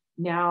happening.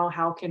 Now,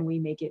 how can we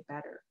make it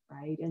better,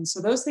 right? And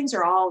so those things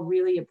are all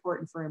really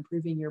important for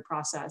improving your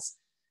process.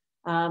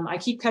 I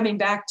keep coming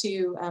back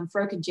to,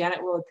 Froke and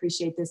Janet will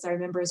appreciate this. I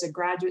remember as a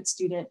graduate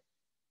student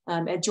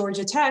at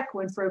Georgia Tech,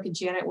 when Froke and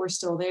Janet were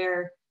still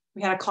there,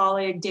 we had a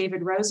colleague,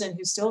 David Rosen,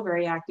 who's still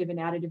very active in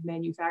additive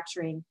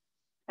manufacturing.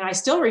 And I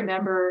still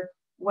remember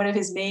one of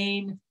his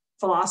main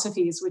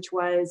philosophies, which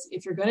was,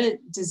 if you're going to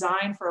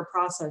design for a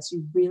process,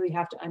 you really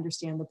have to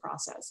understand the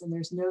process, and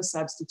there's no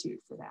substitute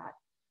for that.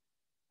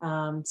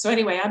 So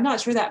anyway, I'm not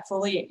sure that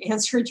fully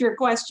answered your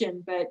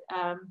question, but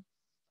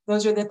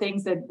those are the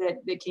things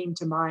that came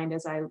to mind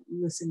as I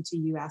listened to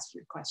you ask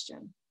your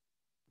question.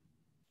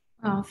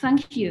 Oh,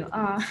 thank you.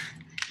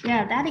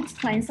 Yeah, that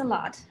explains a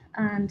lot.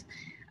 And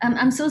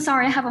I'm so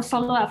sorry, I have a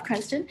follow-up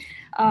question.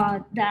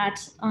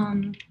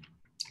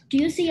 Do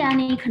you see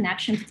any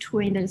connection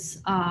between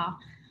this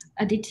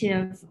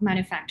additive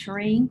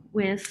manufacturing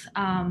with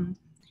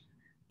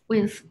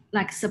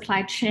like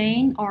supply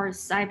chain or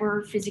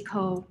cyber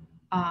physical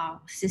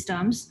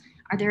systems?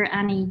 Are there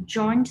any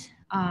joint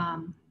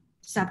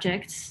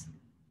subjects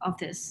of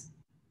this?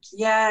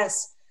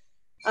 Yes.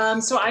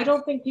 So I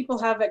don't think people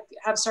have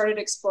started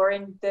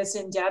exploring this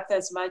in depth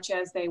as much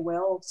as they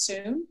will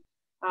soon.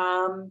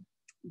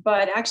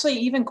 But actually,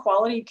 even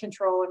quality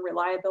control and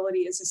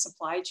reliability is a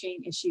supply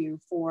chain issue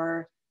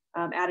for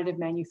additive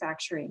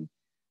manufacturing.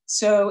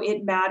 So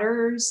it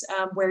matters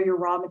where your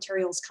raw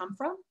materials come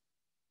from.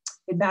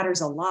 It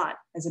matters a lot,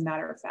 as a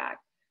matter of fact.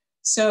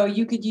 So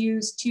you could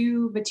use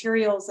two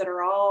materials that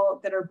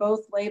are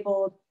both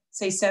labeled,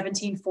 say,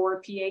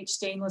 17.4 pH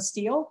stainless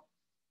steel.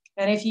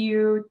 And if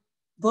you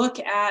look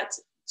at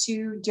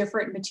two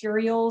different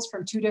materials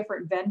from two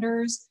different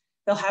vendors,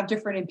 they'll have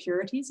different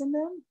impurities in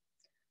them.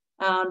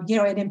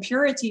 And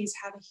impurities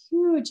have a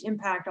huge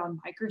impact on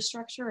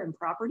microstructure and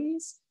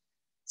properties.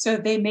 So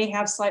they may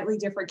have slightly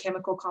different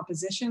chemical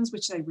compositions,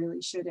 which they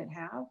really shouldn't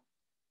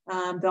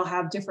have. They'll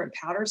have different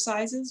powder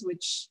sizes,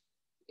 which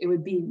it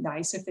would be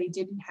nice if they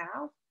didn't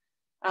have.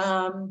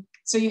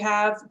 So you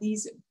have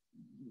these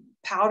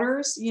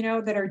powders,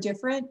 that are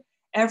different.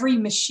 Every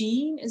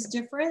machine is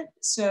different.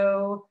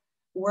 So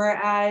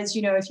whereas,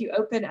 if you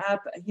open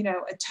up,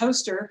 a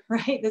toaster,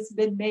 right, that's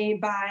been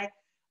made by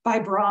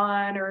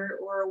Braun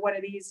or one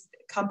of these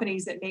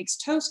companies that makes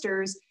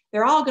toasters,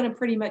 they're all going to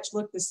pretty much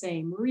look the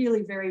same,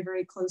 really very,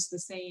 very close to the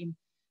same.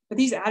 But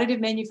these additive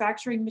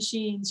manufacturing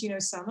machines,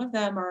 some of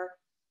them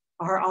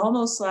are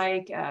almost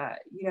like,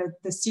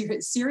 the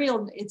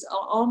cereal, it's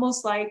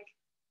almost like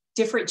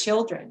different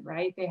children,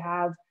 right? They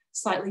have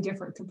slightly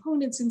different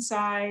components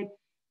inside.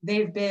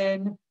 They've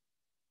been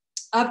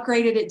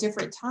upgraded at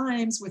different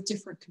times with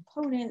different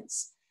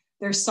components.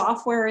 Their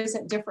software is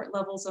at different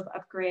levels of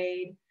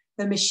upgrade.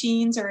 The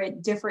machines are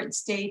at different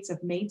states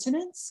of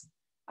maintenance.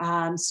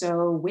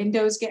 So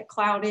windows get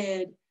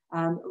clouded,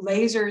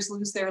 lasers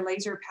lose their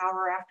laser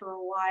power after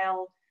a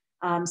while.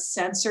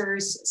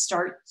 Sensors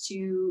start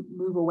to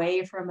move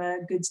away from a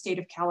good state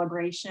of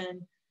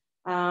calibration.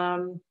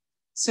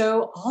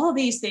 So all of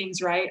these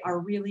things, right, are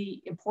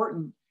really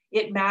important.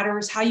 It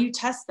matters how you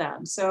test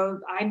them. So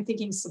I'm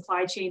thinking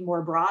supply chain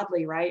more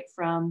broadly, right,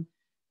 from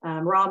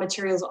raw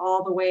materials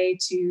all the way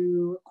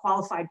to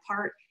qualified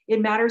part.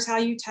 It matters how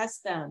you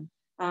test them.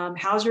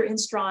 How's your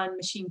Instron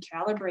machine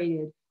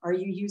calibrated? Are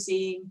you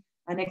using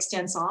an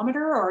extensometer,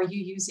 or are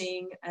you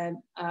using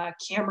a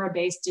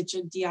camera-based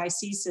digital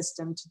DIC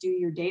system to do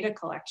your data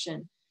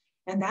collection?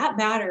 And that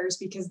matters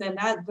because then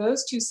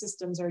those two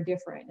systems are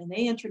different, and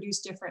they introduce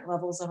different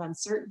levels of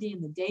uncertainty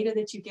in the data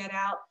that you get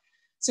out.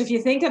 So if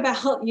you think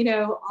about,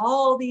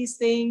 all these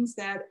things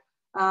that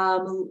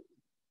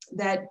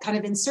kind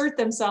of insert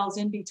themselves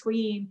in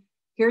between,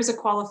 here's a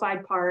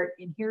qualified part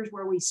and here's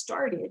where we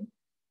started,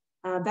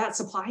 that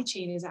supply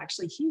chain is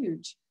actually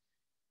huge.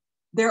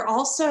 There are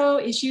also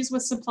issues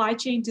with supply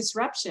chain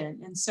disruption.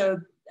 And so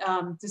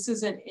this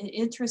is an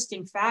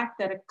interesting fact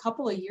that a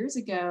couple of years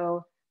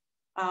ago,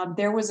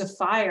 there was a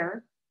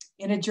fire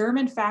in a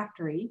German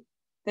factory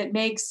that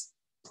makes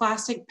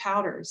plastic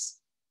powders.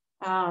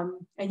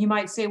 And you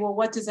might say, well,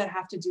 what does that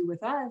have to do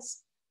with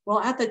us?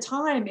 Well, at the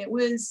time, it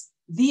was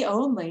the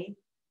only,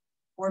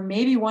 or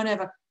maybe one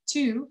of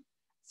two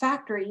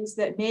factories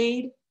that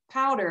made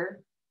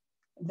powder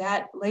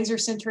that laser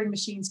sintering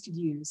machines could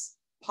use,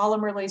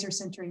 polymer laser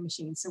sintering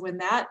machines. So when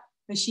that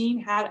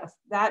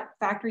that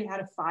factory had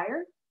a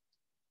fire,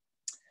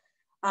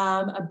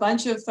 a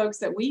bunch of folks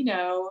that we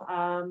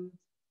know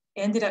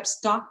ended up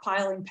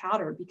stockpiling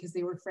powder because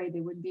they were afraid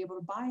they wouldn't be able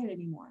to buy it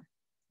anymore,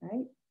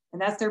 right?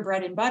 And that's their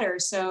bread and butter.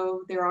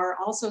 So there are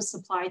also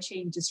supply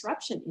chain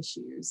disruption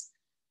issues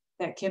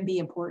that can be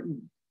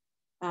important.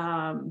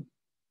 And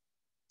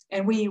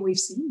we've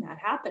seen that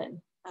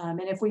happen.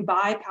 And if we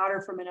buy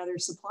powder from another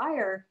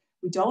supplier,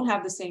 we don't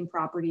have the same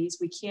properties.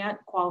 We can't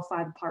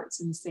qualify the parts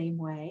in the same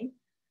way.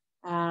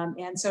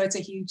 And so it's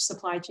a huge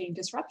supply chain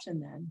disruption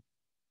then.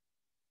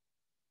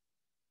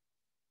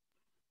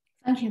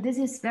 Thank you. This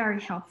is very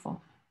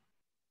helpful.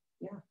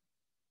 Yeah.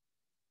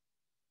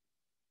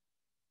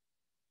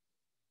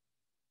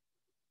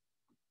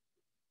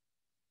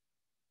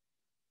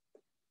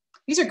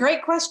 These are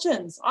great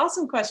questions,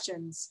 awesome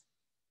questions.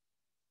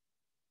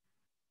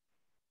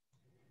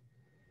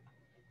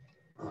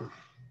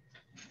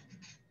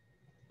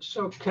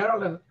 So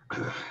Carolyn,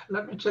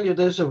 let me tell you,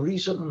 there's a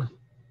reason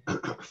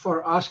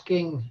for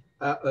asking,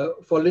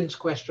 for Lynn's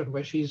question,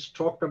 where she's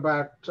talked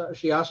about,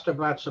 she asked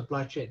about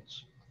supply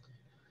chains.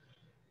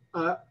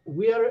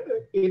 We are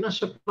in a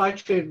supply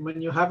chain.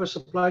 When you have a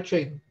supply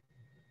chain,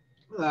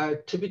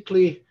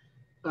 typically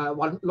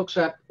one looks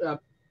at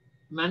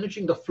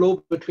managing the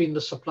flow between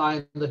the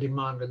supply and the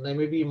demand, and there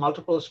may be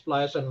multiple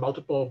suppliers and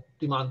multiple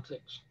demand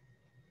things.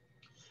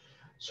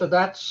 So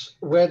that's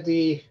where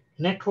the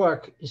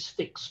network is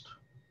fixed.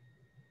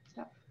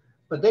 Yeah.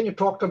 But then you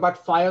talked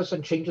about fires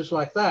and changes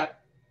like that.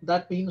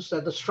 That means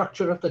that the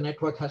structure of the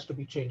network has to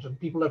be changed, and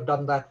people have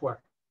done that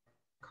work.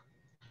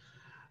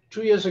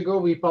 2 years ago,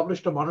 we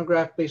published a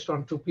monograph based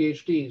on 2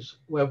 PhDs,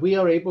 where we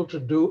are able to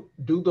do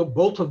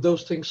both of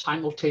those things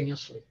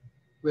simultaneously.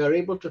 We are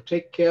able to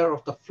take care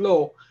of the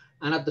flow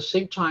and at the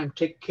same time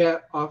take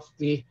care of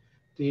the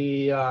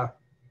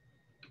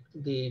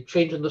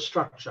change in the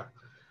structure.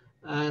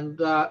 And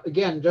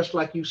again, just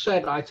like you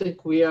said, I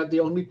think we are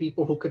the only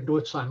people who can do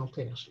it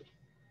simultaneously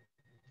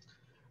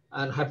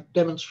and have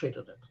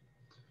demonstrated it.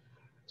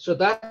 So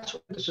that's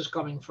where this is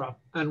coming from.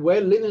 And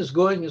where Lynn is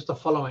going is the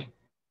following.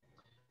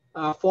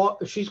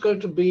 She's going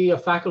to be a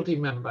faculty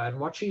member, and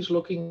what she's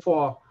looking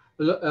for,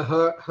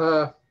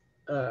 her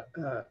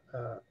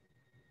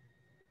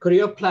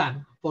career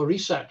plan for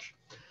research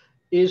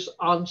is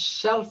on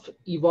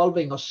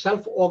self-evolving or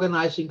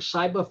self-organizing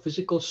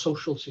cyber-physical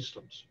social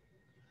systems.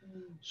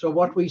 So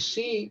what we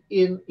see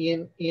in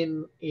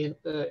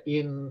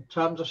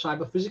terms of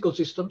cyber-physical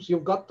systems,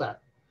 you've got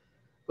that.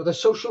 But the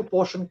social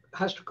portion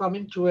has to come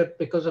into it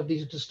because of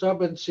these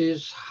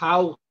disturbances,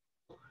 how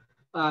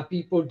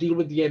people deal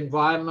with the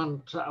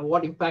environment,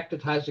 what impact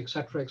it has, et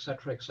cetera, et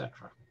cetera, et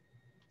cetera.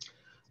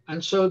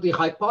 And so the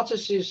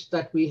hypothesis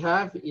that we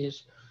have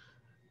is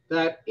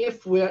that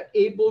if we're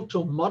able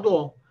to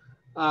model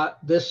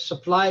this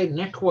supply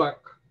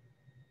network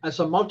as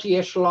a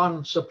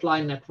multi-echelon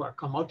supply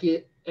network, a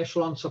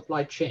multi-echelon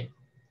supply chain.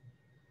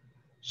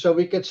 So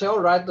we could say, all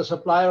right, the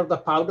supplier of the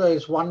powder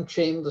is one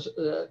chain,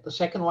 the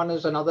second one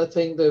is another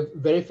thing, the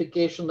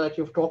verification that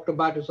you've talked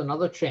about is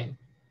another chain.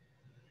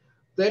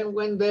 Then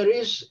when there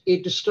is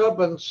a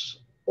disturbance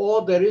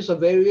or there is a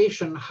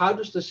variation, how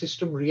does the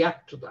system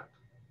react to that?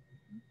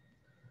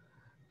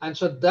 And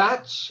so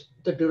that's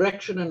the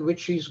direction in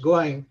which she's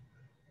going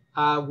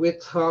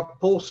with her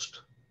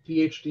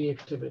post-PhD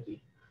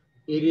activity.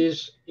 It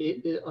is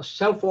a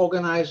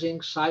self-organizing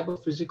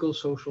cyber-physical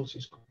social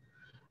system.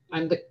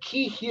 And the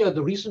key here,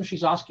 the reason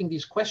she's asking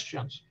these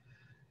questions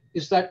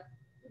is that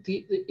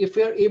if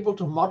we're able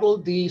to model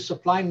the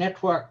supply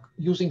network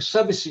using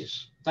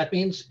services, that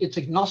means it's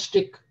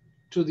agnostic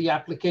to the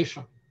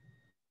application,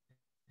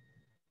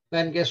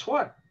 then guess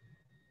what?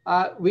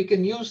 We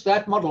can use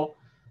that model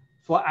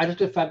for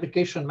additive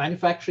fabrication,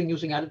 manufacturing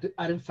using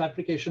additive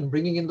fabrication,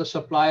 bringing in the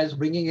suppliers,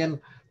 bringing in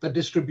the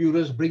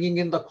distributors, bringing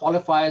in the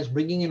qualifiers,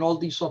 bringing in all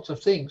these sorts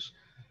of things.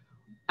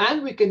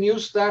 And we can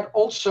use that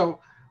also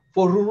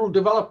for rural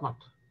development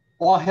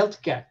or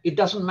healthcare. It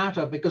doesn't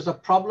matter because the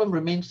problem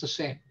remains the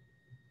same.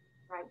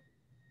 Right.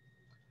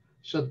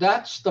 So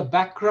that's the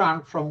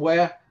background from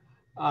where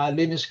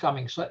Lynn is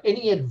coming. So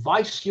any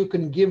advice you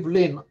can give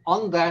Lynn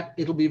on that,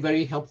 it'll be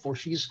very helpful.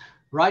 She's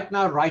right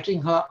now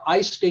writing her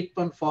I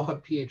statement for her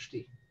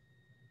PhD.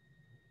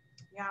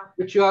 Yeah.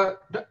 Which you are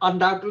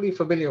undoubtedly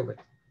familiar with.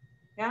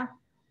 Yeah.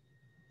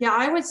 Yeah,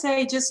 I would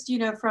say just, you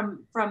know,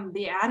 from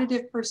the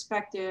additive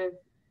perspective,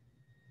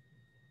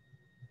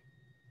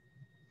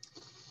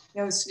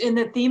 you know, in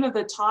the theme of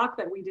the talk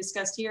that we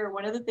discussed here,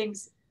 one of the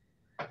things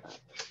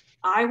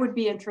I would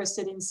be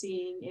interested in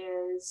seeing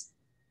is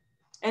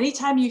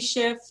anytime you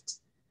shift,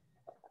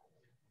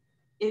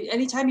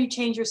 anytime you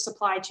change your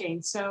supply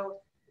chain. So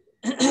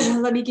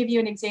let me give you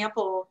an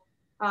example.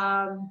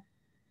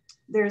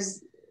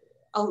 There's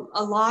a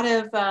lot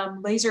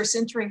of laser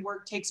sintering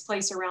work takes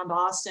place around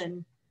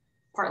Austin,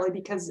 partly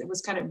because it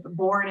was kind of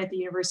born at the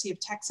University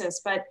of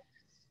Texas. But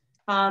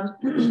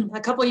a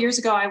couple of years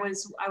ago, I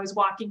was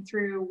walking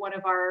through one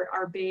of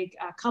our big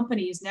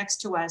companies next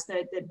to us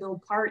that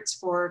build parts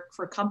for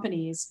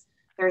companies.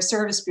 They're a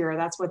service bureau.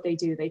 That's what they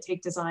do. They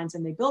take designs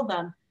and they build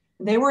them.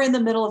 And they were in the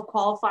middle of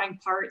qualifying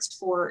parts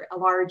for a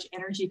large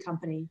energy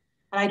company.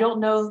 And I don't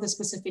know the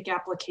specific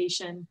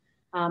application,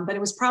 but it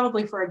was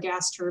probably for a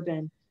gas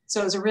turbine. So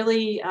it was a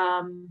really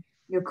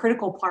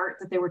critical part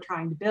that they were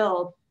trying to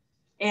build.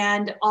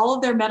 And all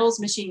of their metals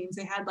machines,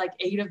 they had like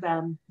 8 of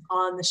them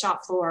on the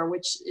shop floor,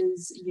 which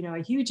is, you know,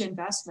 a huge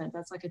investment.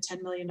 That's like a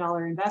 $10 million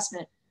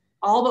investment.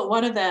 All but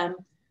one of them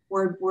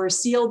were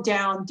sealed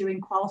down doing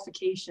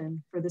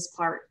qualification for this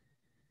part.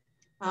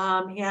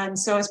 And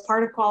so as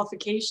part of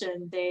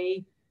qualification,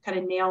 they kind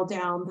of nailed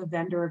down the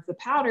vendor of the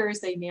powders.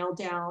 They nailed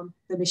down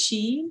the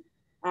machine,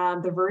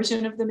 the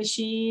version of the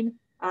machine.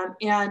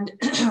 And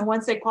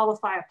once they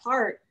qualify a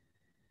part,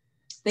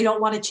 they don't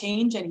want to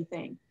change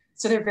anything.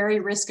 So they're very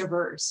risk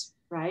averse,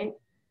 right?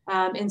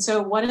 And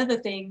so one of the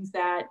things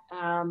that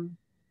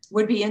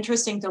would be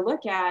interesting to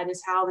look at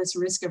is how this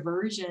risk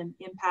aversion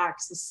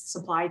impacts the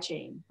supply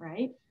chain,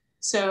 right?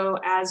 So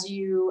as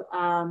you,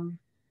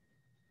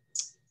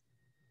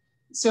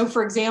 so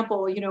for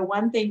example, you know,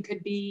 one thing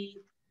could be,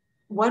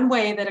 one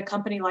way that a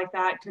company like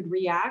that could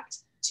react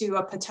to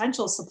a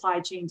potential supply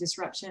chain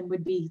disruption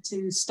would be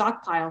to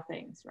stockpile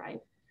things, right?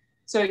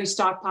 So you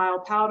stockpile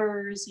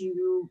powders,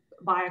 you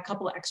buy a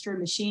couple of extra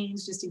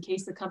machines just in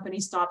case the company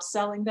stops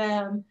selling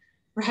them,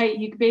 right?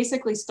 You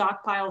basically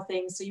stockpile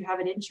things so you have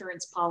an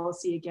insurance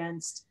policy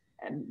against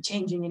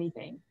changing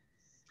anything.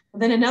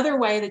 And then another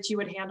way that you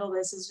would handle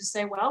this is just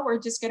say, well, we're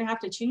just going to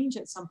have to change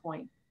at some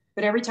point.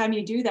 But every time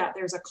you do that,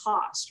 there's a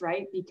cost,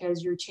 right?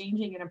 Because you're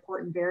changing an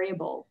important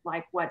variable,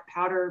 like what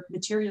powder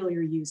material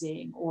you're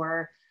using,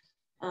 or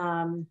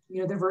you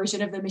know, the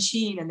version of the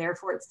machine, and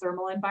therefore its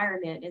thermal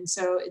environment. And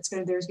so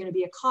there's going to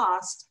be a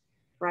cost,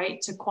 right,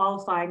 to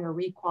qualifying or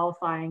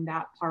requalifying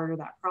that part of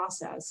that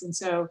process. And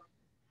so,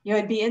 you know,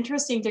 it'd be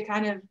interesting to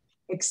kind of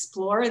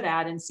explore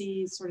that and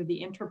see sort of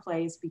the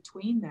interplays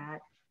between that.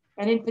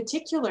 And in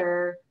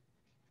particular,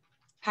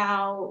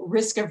 how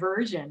risk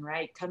aversion,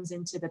 right, comes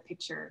into the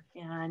picture.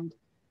 And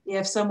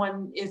if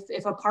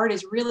a part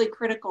is really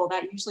critical,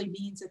 that usually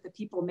means that the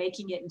people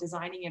making it and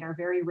designing it are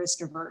very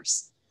risk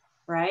averse,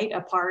 right? A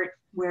part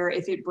where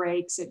if it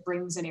breaks, it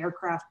brings an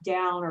aircraft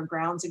down or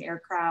grounds an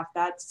aircraft,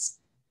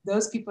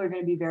 those people are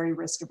going to be very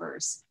risk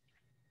averse.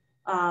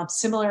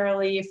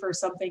 Similarly, for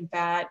something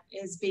that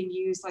is being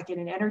used like in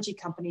an energy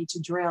company to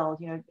drill,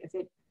 you know, if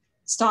it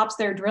stops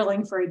their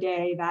drilling for a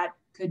day, that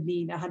could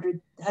mean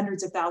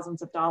hundreds of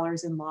thousands of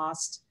dollars in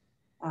lost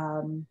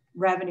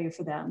revenue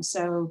for them.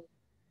 So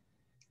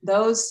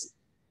those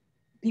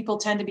people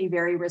tend to be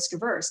very risk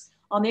averse.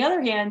 On the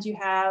other hand, you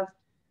have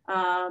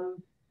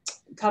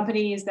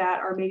companies that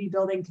are maybe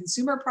building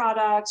consumer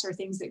products or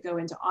things that go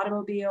into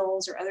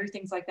automobiles or other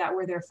things like that,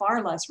 where they're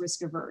far less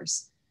risk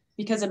averse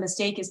because a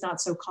mistake is not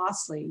so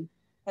costly.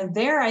 And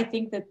there, I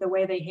think that the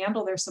way they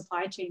handle their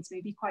supply chains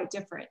may be quite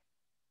different.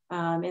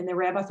 And the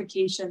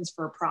ramifications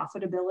for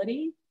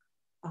profitability,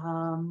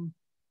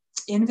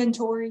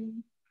 inventory,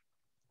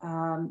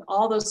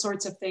 all those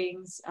sorts of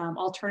things,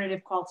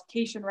 alternative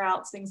qualification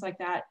routes, things like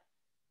that,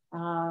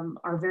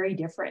 are very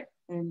different.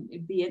 And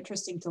it'd be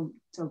interesting to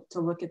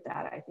look at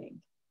that, I think.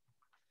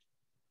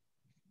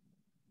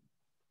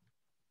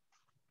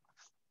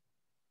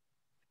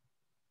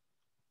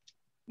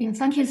 Yeah,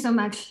 thank you so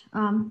much.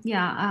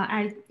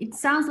 It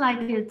sounds like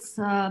it's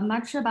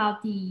much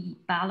about the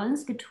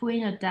balance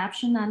between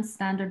adaptation and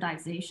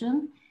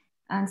standardization,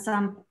 and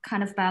some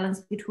kind of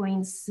balance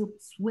between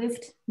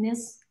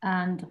swiftness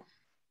and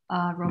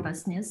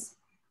robustness.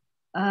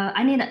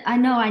 I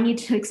know I need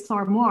to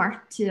explore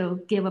more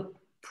to give a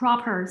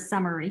proper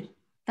summary.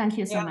 Thank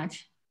you so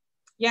much.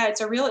 Yeah,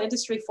 it's a real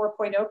industry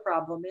 4.0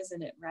 problem,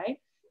 isn't it, right?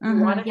 You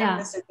want to have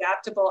this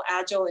adaptable,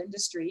 agile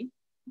industry,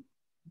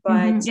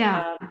 but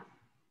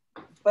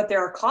but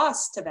there are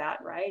costs to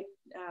that, right?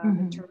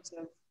 In terms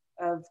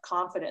of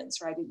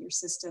confidence, right, in your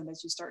system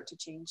as you start to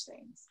change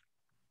things.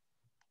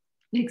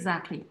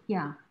 Exactly,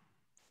 yeah.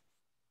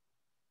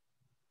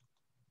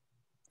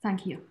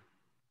 Thank you.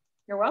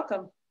 You're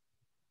welcome.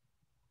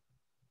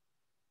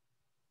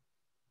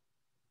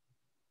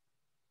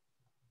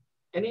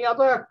 Any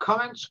other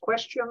comments,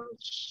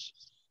 questions?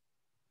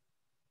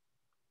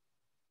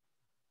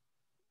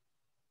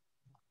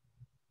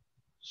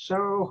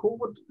 So who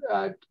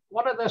would,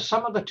 what are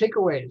some of the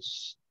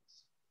takeaways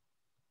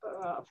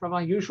from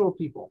our usual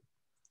people?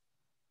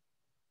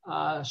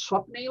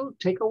 Swapnil,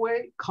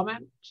 takeaway,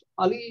 comment.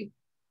 Ali,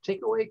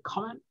 takeaway,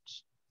 comment.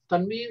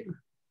 Tanveer,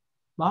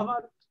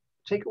 Muhammad,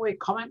 takeaway,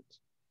 comment.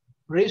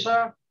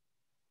 Reza,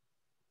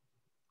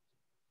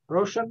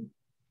 Roshan.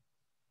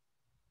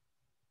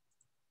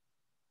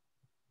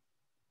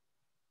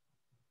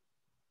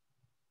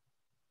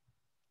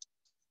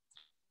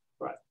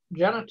 Right,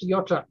 Janet,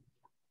 your turn.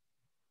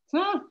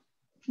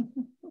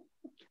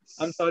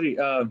 I'm sorry.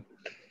 I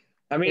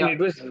mean, it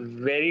was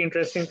very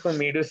interesting for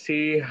me to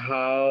see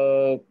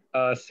how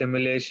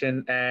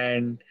simulation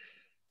and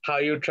how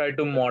you try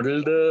to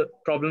model the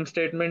problem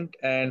statement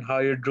and how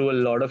you drew a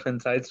lot of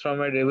insights from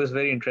it. It was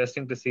very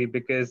interesting to see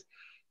because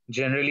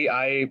generally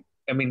I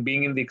mean,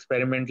 being in the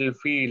experimental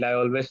field, I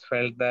always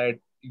felt that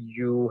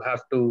you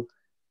have to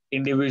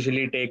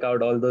individually take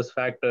out all those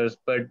factors,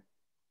 but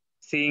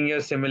seeing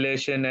your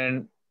simulation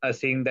and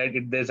seeing that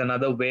there's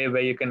another way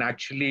where you can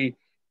actually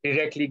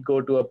directly go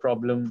to a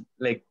problem,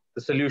 like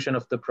the solution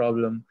of the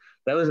problem.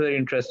 That was very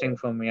interesting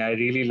for me. I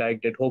really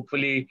liked it.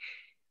 Hopefully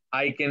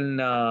I can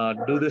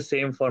do the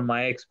same for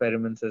my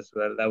experiments as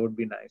well. That would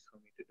be nice for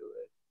me to do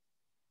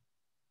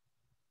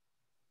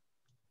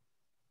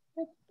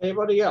it.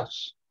 Anybody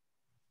else?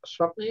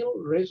 Swapnil,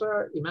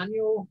 Reza,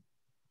 Emmanuel,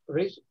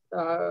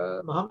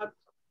 Mohammed?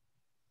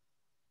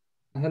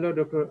 Hello,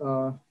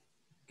 Dr.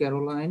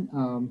 Caroline.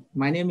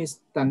 My name is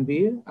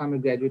Tanveer. I'm a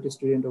graduate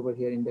student over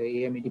here in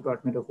the AME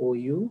department of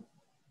OU.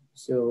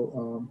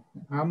 So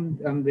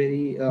I'm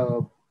very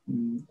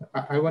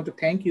I want to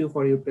thank you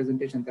for your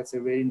presentation. That's a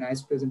very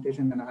nice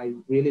presentation, and I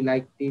really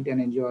liked it and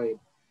enjoyed it.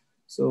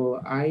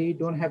 So I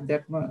don't have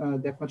that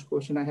much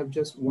question. I have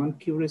just one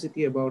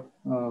curiosity about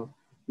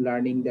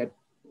learning that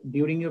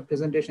during your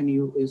presentation,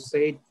 you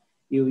said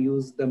you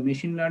use the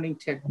machine learning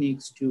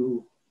techniques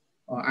to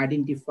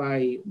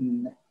identify.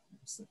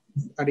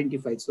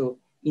 So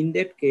in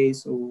that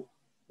case,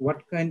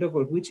 what kind of,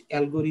 or which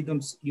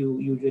algorithms you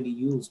usually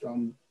used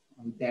on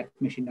that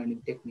machine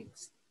learning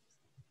techniques?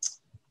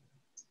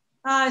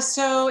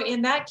 So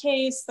in that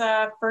case,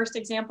 the first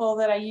example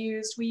that I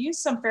used, we used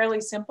some fairly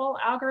simple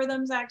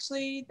algorithms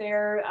actually.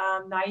 They're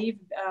naive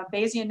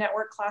Bayesian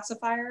network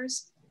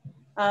classifiers.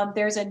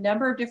 There's a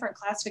number of different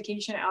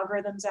classification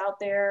algorithms out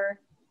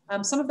there.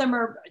 Some of them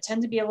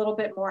tend to be a little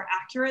bit more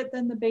accurate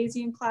than the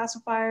Bayesian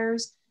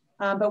classifiers,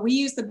 but we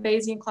use the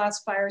Bayesian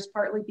classifiers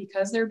partly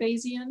because they're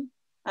Bayesian,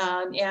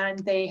 and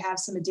they have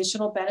some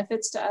additional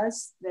benefits to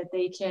us that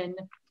they can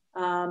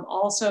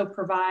also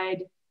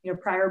provide,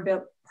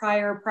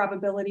 prior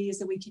probabilities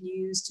that we can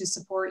use to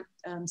support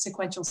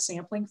sequential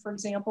sampling, for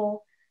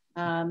example,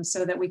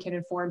 so that we can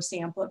inform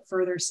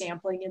further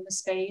sampling in the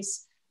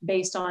space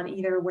based on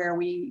either where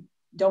we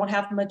don't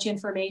have much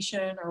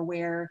information or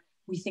where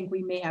we think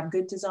we may have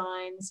good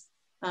designs.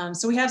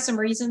 So we have some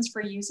reasons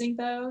for using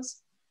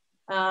those.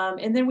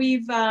 And then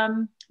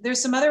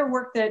there's some other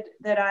work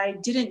that I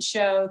didn't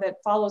show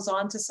that follows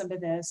on to some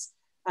of this.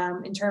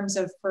 In terms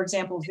of, for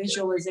example,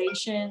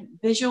 visualizing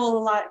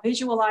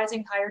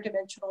higher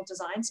dimensional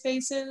design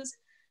spaces.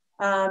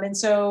 And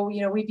so,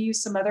 we've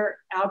used some other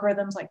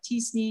algorithms like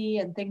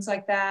TSNE and things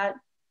like that.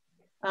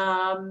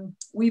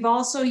 We've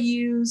also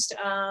used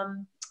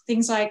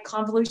things like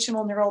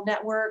convolutional neural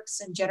networks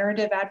and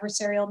generative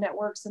adversarial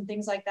networks and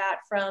things like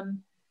that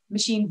from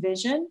machine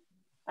vision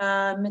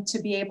to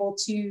be able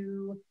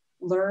to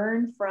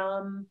learn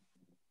from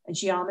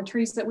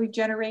geometries that we've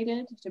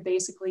generated to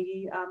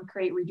basically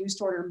create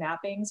reduced order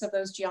mappings of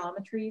those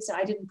geometries.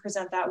 I didn't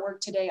present that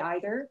work today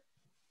either,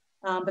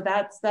 but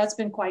that's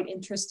been quite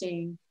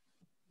interesting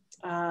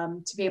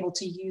to be able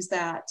to use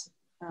that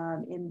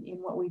in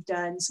what we've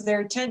done. So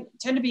there tend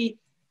to be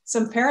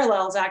some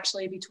parallels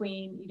actually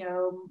between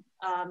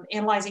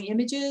analyzing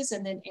images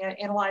and then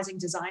analyzing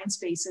design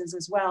spaces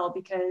as well,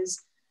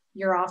 because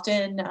you're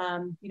often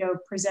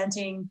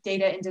presenting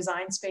data in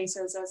design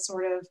spaces as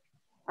sort of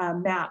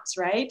maps,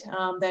 right?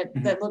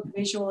 That look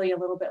visually a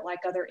little bit like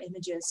other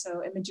images.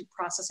 So image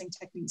processing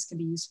techniques can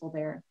be useful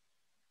there.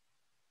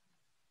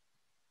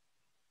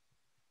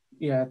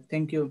 Yeah,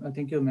 thank you,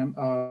 ma'am.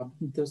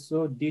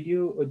 So did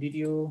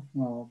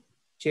you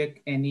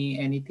check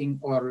anything,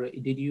 or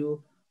did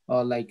you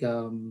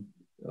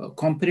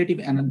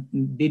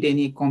did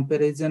any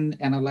comparison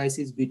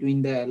analysis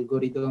between the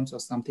algorithms or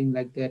something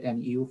like that,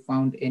 and you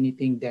found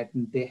anything that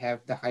they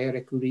have the higher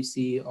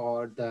accuracy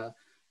or the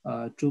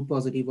true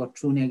positive or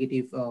true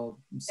negative,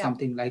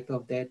 something like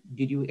of that?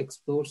 Did you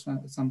explore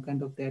some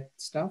kind of that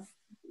stuff?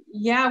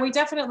 Yeah, we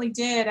definitely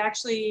did.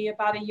 Actually,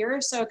 about a year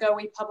or so ago,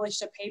 we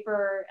published a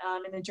paper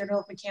in the Journal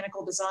of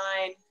Mechanical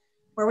Design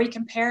where we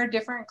compared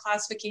different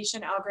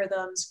classification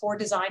algorithms for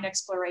design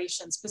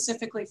exploration,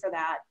 specifically for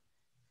that.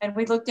 And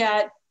we looked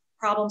at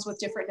problems with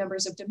different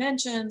numbers of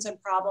dimensions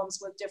and problems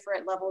with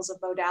different levels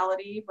of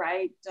modality,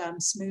 right?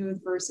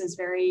 Smooth versus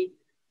very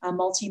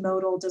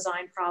multimodal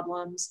design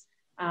problems,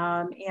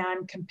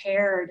 and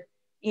compared.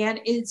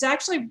 And it's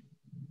actually,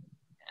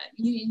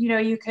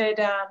 you could,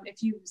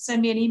 if you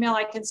send me an email,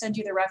 I can send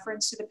you the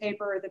reference to the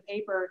paper or the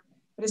paper,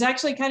 but it's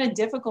actually kind of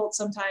difficult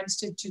sometimes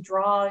to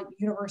draw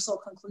universal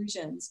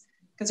conclusions,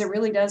 because it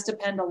really does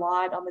depend a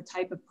lot on the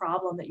type of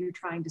problem that you're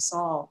trying to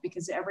solve,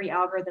 because every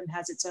algorithm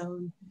has its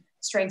own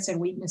strengths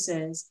and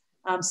weaknesses.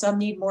 Some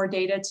need more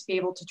data to be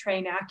able to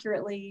train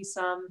accurately,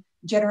 some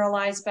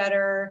generalize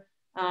better.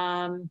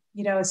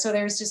 So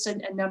there's just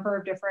a number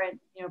of different,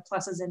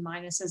 pluses and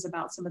minuses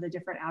about some of the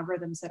different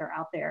algorithms that are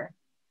out there.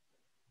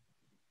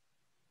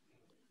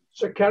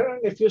 So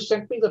Carolyn, if you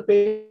send me the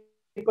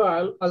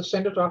paper, I'll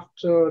send it off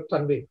to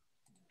Tanvi.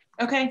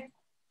 Okay.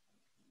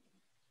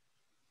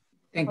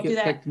 Thank you.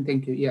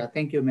 Thank you. Yeah,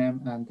 thank you,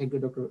 ma'am. And thank you,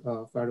 Dr.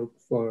 Farooq,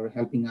 for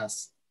helping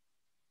us.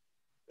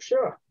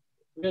 Sure,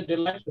 we're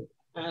delighted.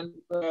 And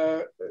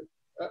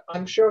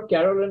I'm sure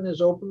Carolyn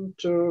is open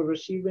to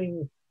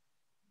receiving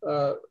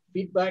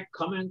feedback,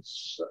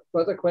 comments,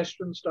 further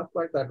questions, stuff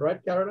like that,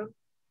 right, Carolyn?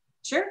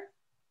 Sure.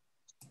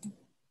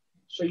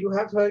 So you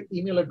have her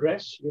email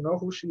address, you know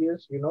who she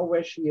is, you know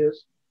where she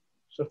is.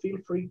 So feel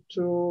free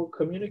to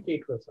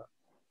communicate with her.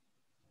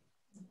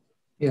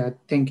 Yeah,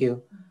 thank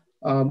you.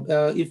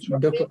 If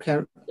Dr.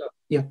 Carol,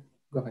 yeah,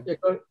 go ahead. Yeah,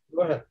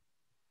 go ahead.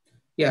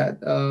 Yeah,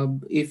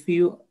 if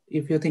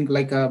you think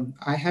like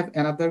I have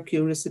another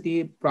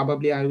curiosity,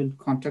 probably I will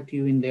contact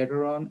you in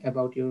later on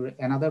about your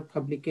another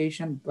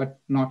publication, but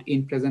not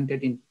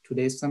presented in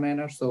today's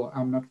seminar. So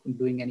I'm not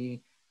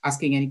doing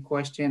asking any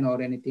question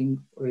or anything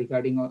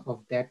regarding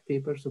of that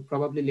paper. So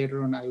probably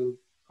later on I will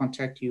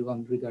contact you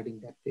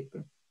regarding that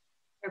paper.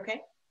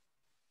 Okay.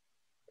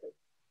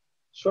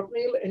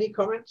 Swapnil, any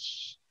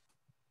comments?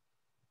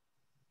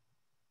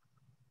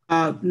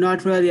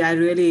 Not really. I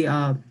really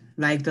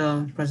like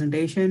the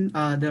presentation.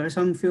 There are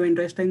some few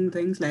interesting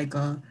things like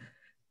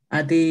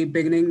at the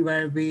beginning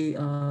where we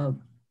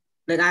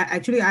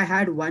I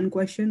had one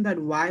question that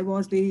why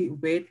was the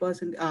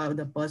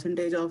the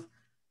percentage of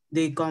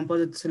the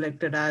composite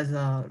selected as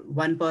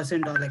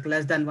 1% or like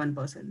less than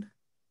 1%?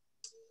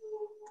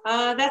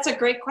 That's a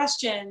great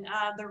question.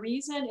 The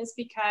reason is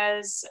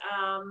because,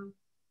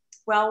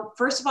 well,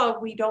 first of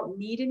all, we don't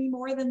need any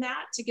more than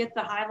that to get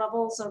the high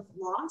levels of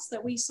loss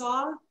that we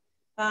saw.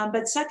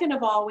 But second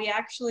of all, we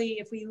actually,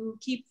 if we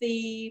keep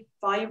the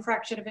volume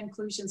fraction of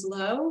inclusions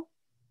low,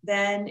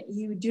 then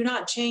you do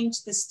not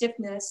change the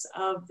stiffness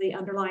of the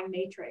underlying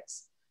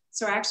matrix.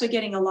 So we're actually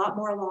getting a lot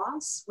more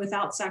loss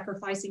without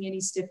sacrificing any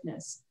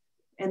stiffness.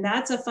 And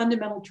that's a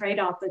fundamental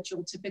trade-off that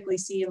you'll typically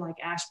see in like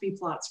Ashby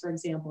plots, for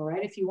example,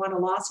 right? If you want a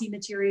lossy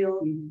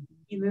material,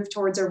 you move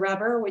towards a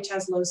rubber, which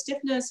has low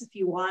stiffness. If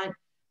you want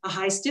a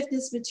high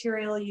stiffness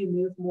material, you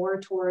move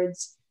more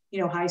towards,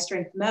 high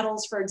strength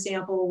metals, for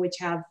example, which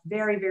have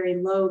very, very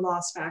low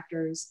loss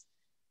factors.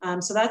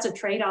 So that's a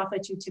trade-off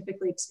that you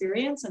typically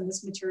experience, and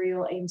this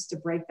material aims to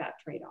break that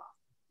trade-off,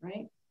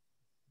 right?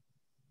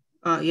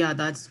 Yeah,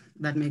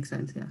 that makes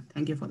sense. Yeah,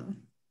 thank you for that.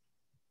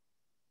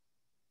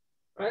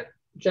 All right,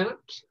 Janet,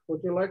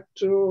 would you like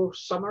to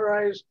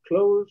summarize,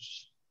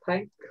 close,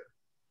 thank?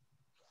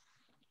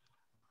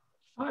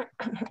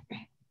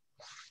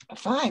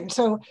 Fine.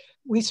 So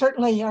we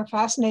certainly are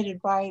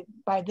fascinated by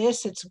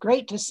this. It's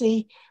great to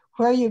see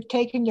where you've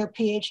taken your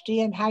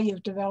PhD and how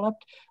you've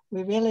developed.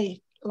 We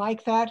really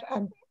like that.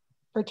 I'm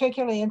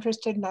particularly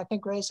interested, and I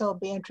think Reza will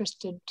be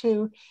interested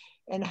too,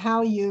 in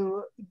how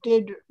you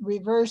did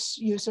reverse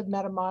use of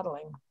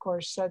metamodeling. Of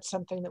course, that's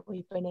something that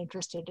we've been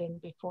interested in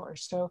before.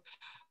 So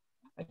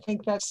I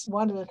think that's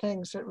one of the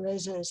things that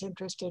Reza is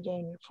interested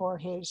in for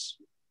his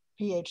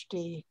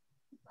PhD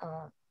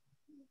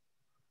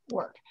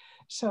work.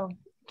 So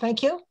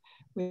thank you.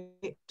 We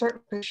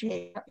certainly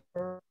appreciate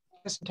your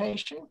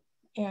presentation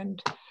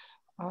and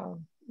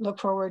look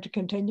forward to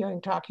continuing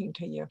talking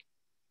to you.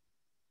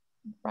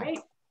 Bye. Great.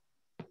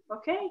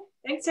 Okay,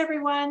 thanks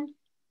everyone.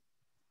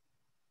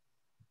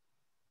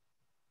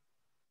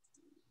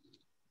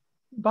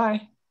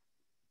 Bye.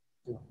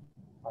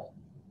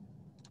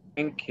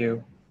 Thank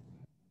you.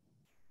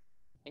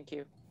 Thank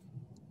you.